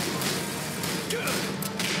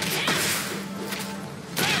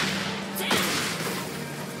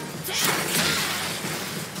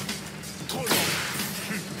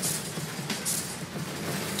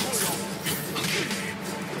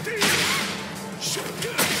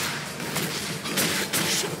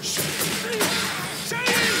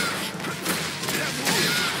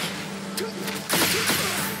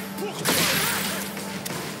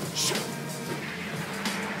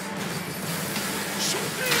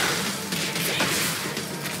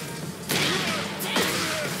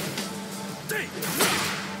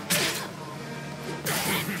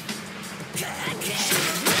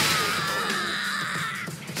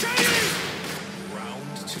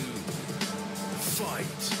 Round 2.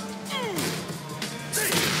 Fight.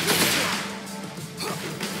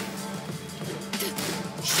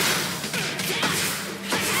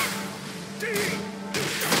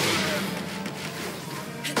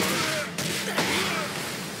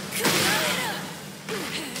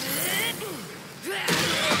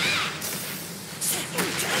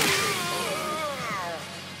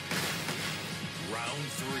 Round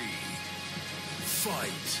 3.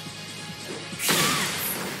 Fight.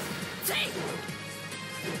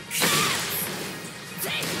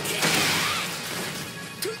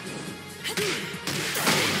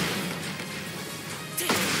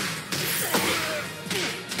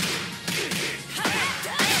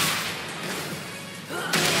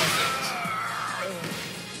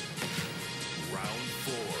 Round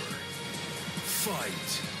 4.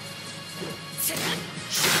 Fight.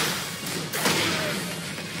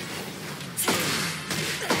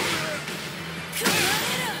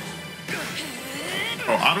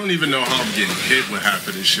 I don't even know how I'm getting hit with half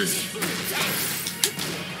of this shit.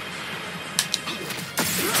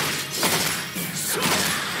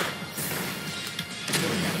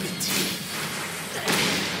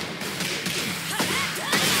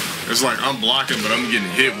 It's like I'm blocking, but I'm getting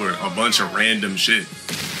hit with a bunch of random shit.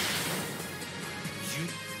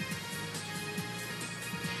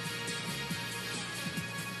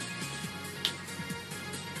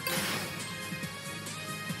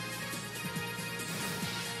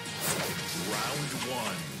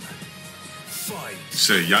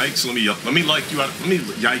 Say yikes. Let me like you out. Let me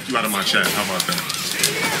yike you out of my chat. How about that?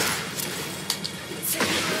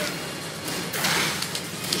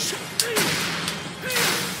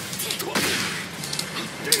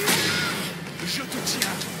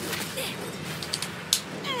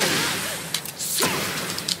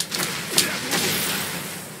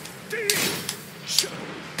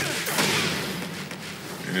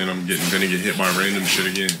 And I'm gonna get hit by random shit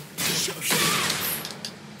again.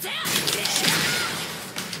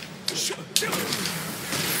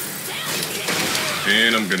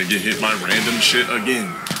 And I'm gonna get hit by random shit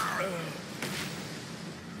again.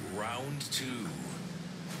 Round 2.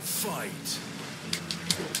 Fight.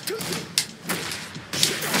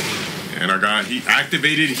 And I got heat,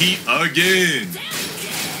 activated heat again.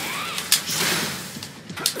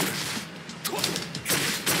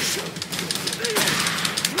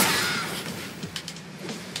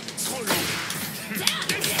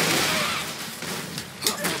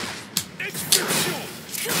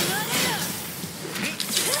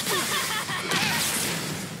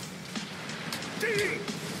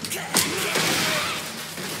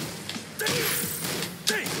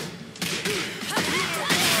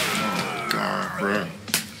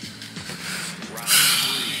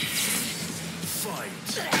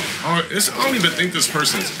 I don't even think this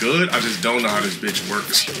person's good. I just don't know how this bitch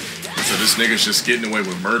works. So this nigga's just getting away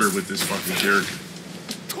with murder with this fucking character.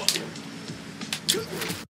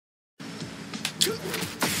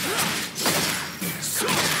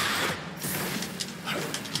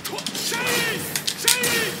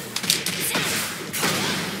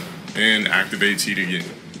 And activates heat again.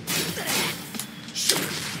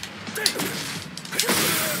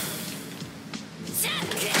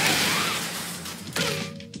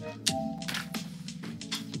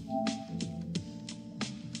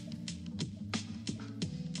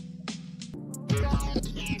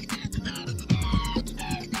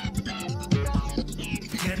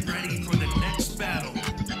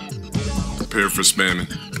 Prepare for spamming.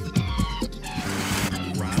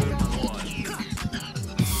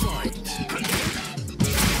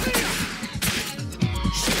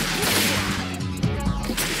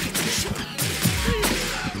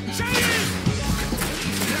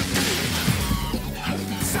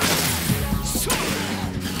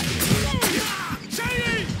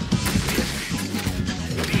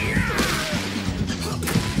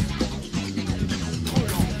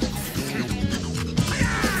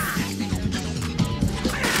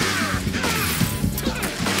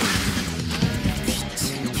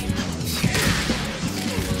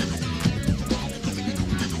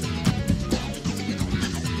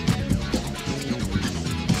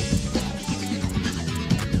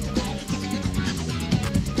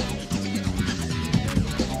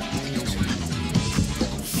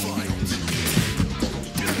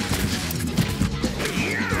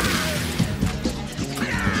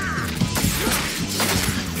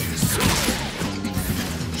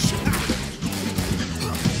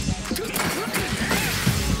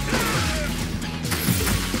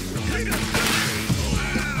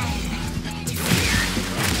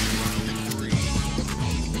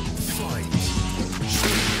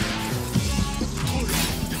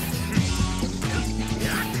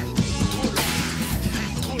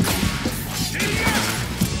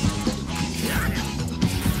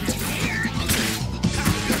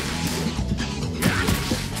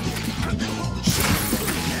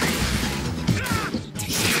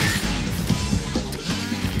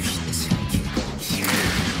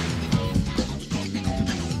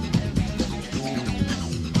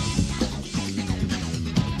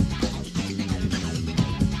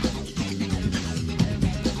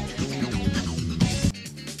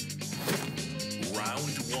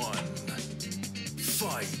 Round 1.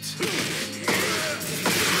 Fight.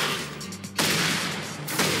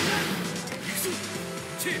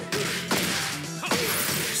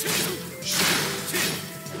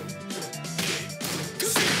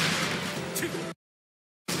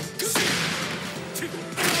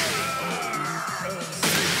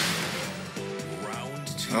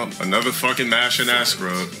 Oh, another fucking mashing ass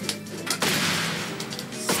scrub.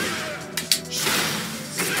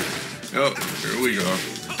 Yep, here we go.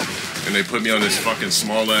 And they put me on this fucking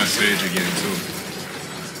small ass stage again too.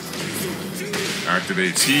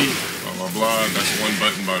 Activate T, blah blah blah. That's one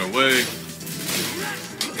button by the way.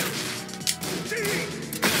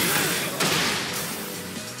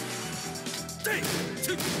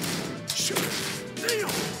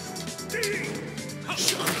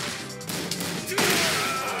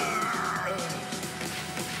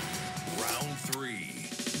 Round 3.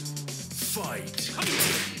 Fight.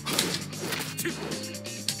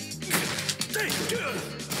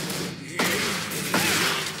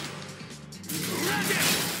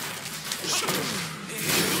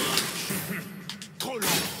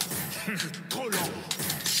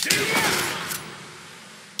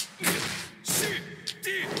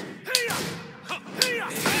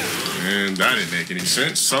 And that didn't make any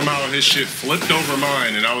sense. Somehow his shit flipped over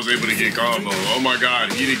mine and I was able to get combo. Oh my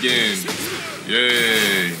god, heat again.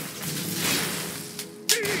 Yay.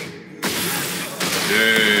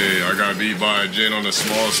 Yay, I got beat by a Jin on a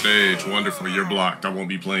small stage. Wonderful, you're blocked. I won't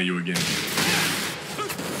be playing you again.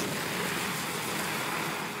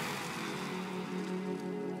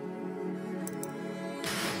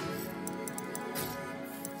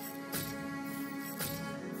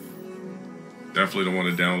 Definitely don't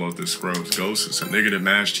want to download this Scrubs Ghost. It's a nigga that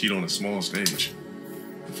mashed heat on a small stage.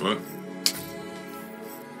 The fuck?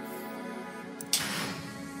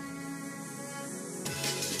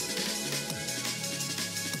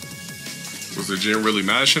 Was the Jin really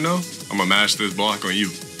mashing though? I'm gonna mash this block on you.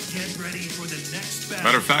 Get ready for the next battle.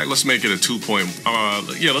 Matter of fact, let's make it a 2 point.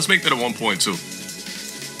 Yeah, let's make that a 1.2.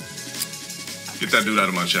 Get that dude out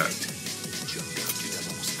of my chat.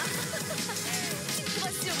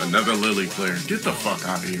 Another Lily player. Get the fuck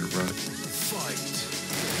out of here, bro.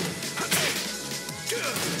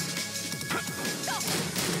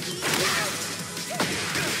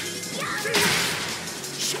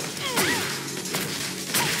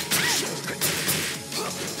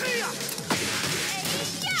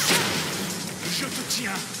 Je te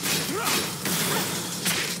tiens.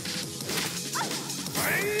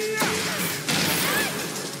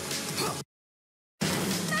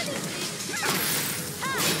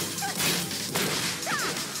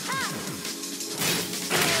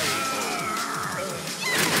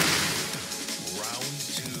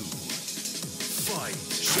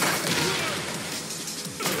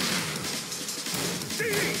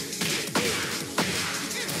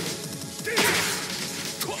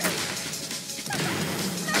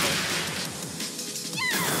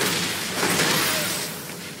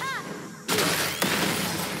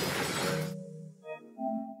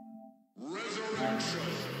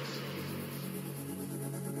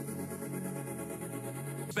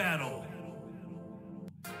 Battle.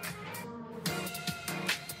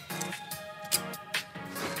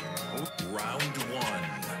 Round 1.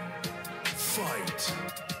 Fight.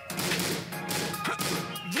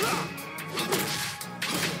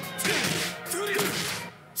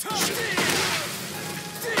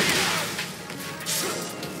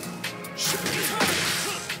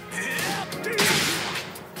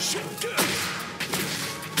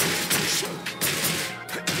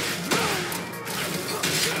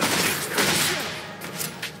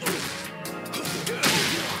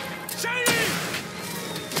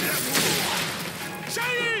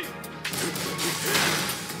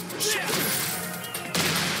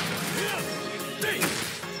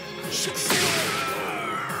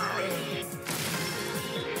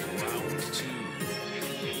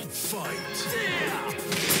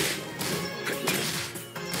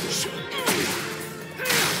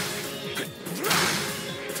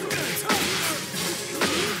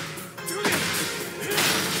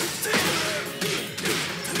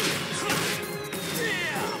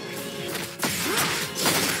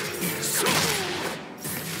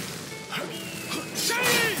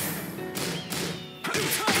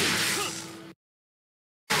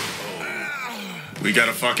 We got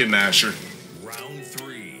a fucking masher. Round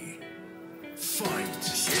 3. Fight.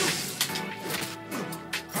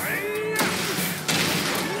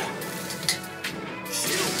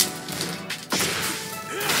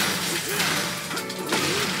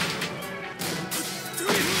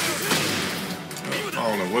 I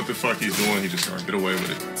don't know what the fuck he's doing. He just can't get away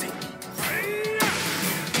with it.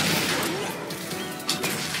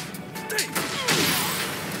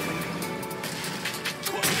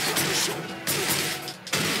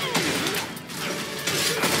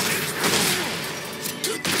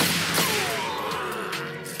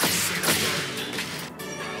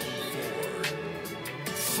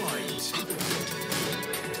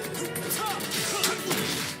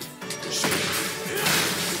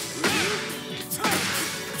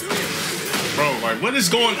 Like, what is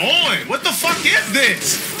going on? What the fuck is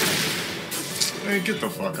this? Man, get the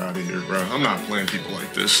fuck out of here, bro. I'm not playing people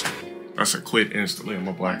like this. That's a quit instantly. I'm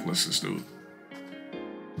gonna blacklist this dude.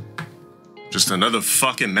 Just another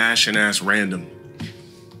fucking mashing ass random.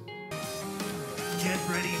 Get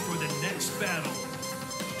ready for the next battle.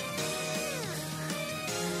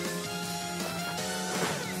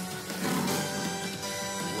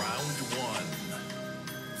 Round one.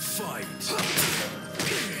 Fight.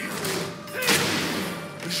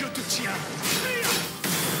 Je te tiens.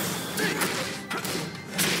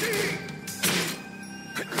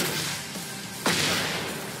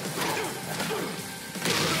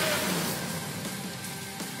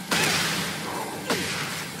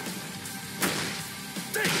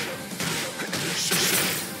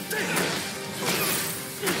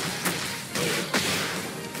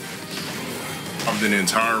 I'm an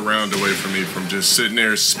entire round away from me from just sitting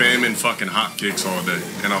there spamming fucking hotkicks all day,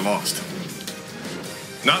 and I lost.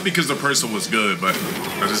 Not because the person was good, but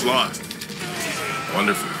I just lost.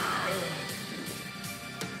 Wonderful.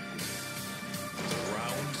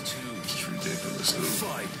 Round two. It's ridiculous, dude.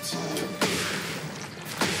 Fight.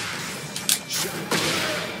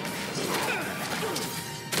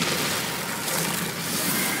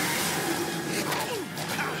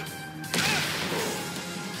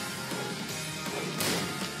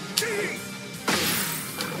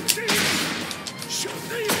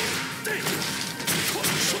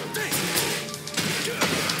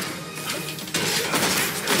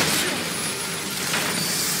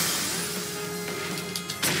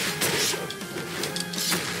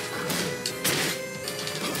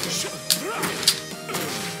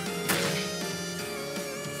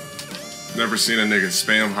 Never seen a nigga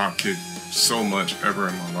spam hotkick so much ever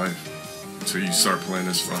in my life. Until you start playing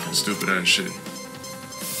this fucking stupid ass shit.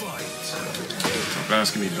 Fight. Stop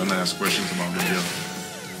asking me dumbass questions about video.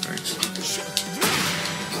 Thanks.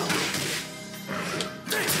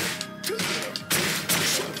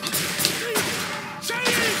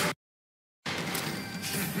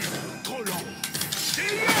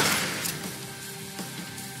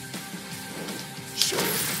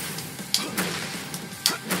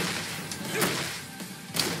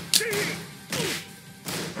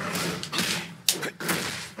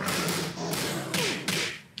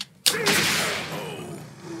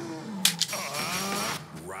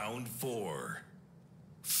 Round four.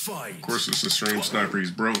 Fight. Of course, it's a stream sniper.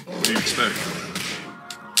 He's broke. What do you expect?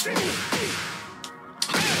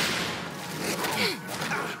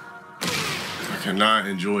 I cannot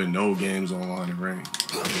enjoy no games online in rain.